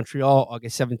Toronto and Montreal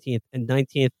August 17th and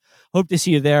 19th. Hope to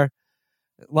see you there.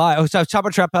 Live. Oh, sorry,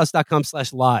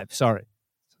 ChapoTrapHouse.com/live. Sorry,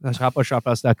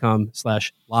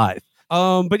 ChapoTrapHouse.com/live.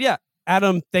 But yeah,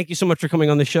 Adam, thank you so much for coming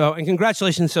on the show, and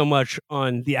congratulations so much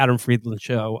on the Adam Friedland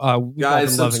show.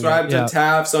 Guys, subscribe to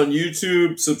TAFs on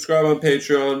YouTube, subscribe on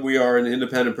Patreon. We are an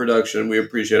independent production. We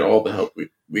appreciate all the help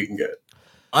we can get.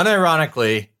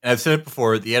 Unironically, and I've said it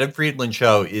before, the Adam Friedland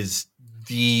show is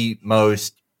the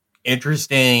most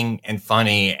interesting and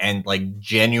funny and like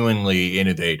genuinely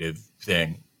innovative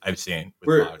thing I've seen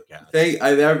with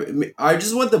podcasts. I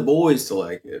just want the boys to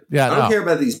like it. Yeah, I don't care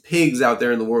about these pigs out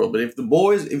there in the world, but if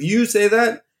you say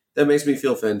that makes me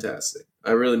feel fantastic.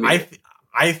 I really mean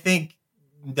I think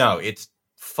it's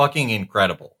fucking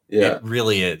incredible. Yeah. It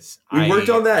really is. We worked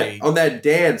on that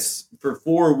dance for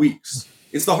 4 weeks.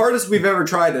 It's the hardest we've ever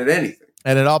tried at anything.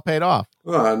 And it all paid off.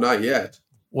 Not yet.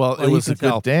 Well, it was a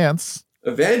good dance.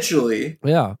 Eventually,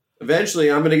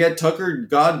 I'm going to get Tucker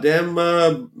goddamn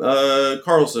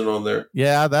Carlson on there.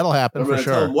 Yeah, that'll happen for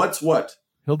sure. Tell him what's what.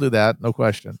 He'll do that, no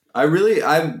question.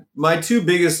 My two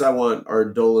biggest I want are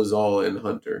Dolezal and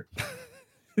Hunter.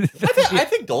 I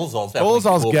think Dolezal's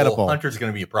gettable. Hunter's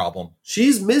going to be a problem.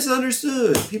 She's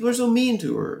misunderstood. People are so mean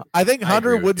to her. I think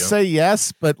Hunter would say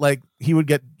yes, but like he would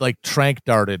get like trank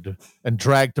darted and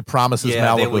dragged to Promises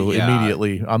Malibu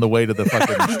immediately on the way to the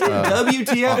fucking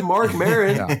WTF Mark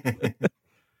Maron.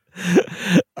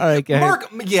 All right, guys.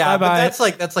 Mark, bye-bye. But that's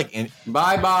like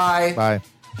bye. Bye.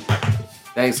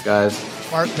 Thanks, guys.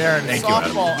 Mark Maron, Thank you,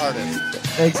 softball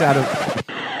artist. Thanks, Adam.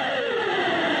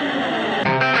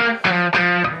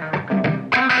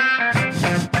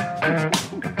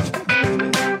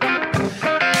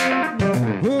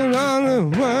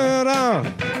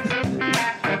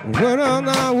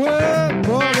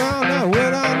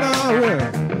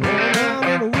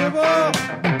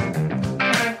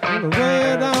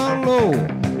 Way down low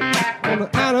on the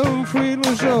Adam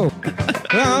Friedland show.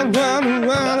 Round, round,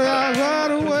 round, round, round.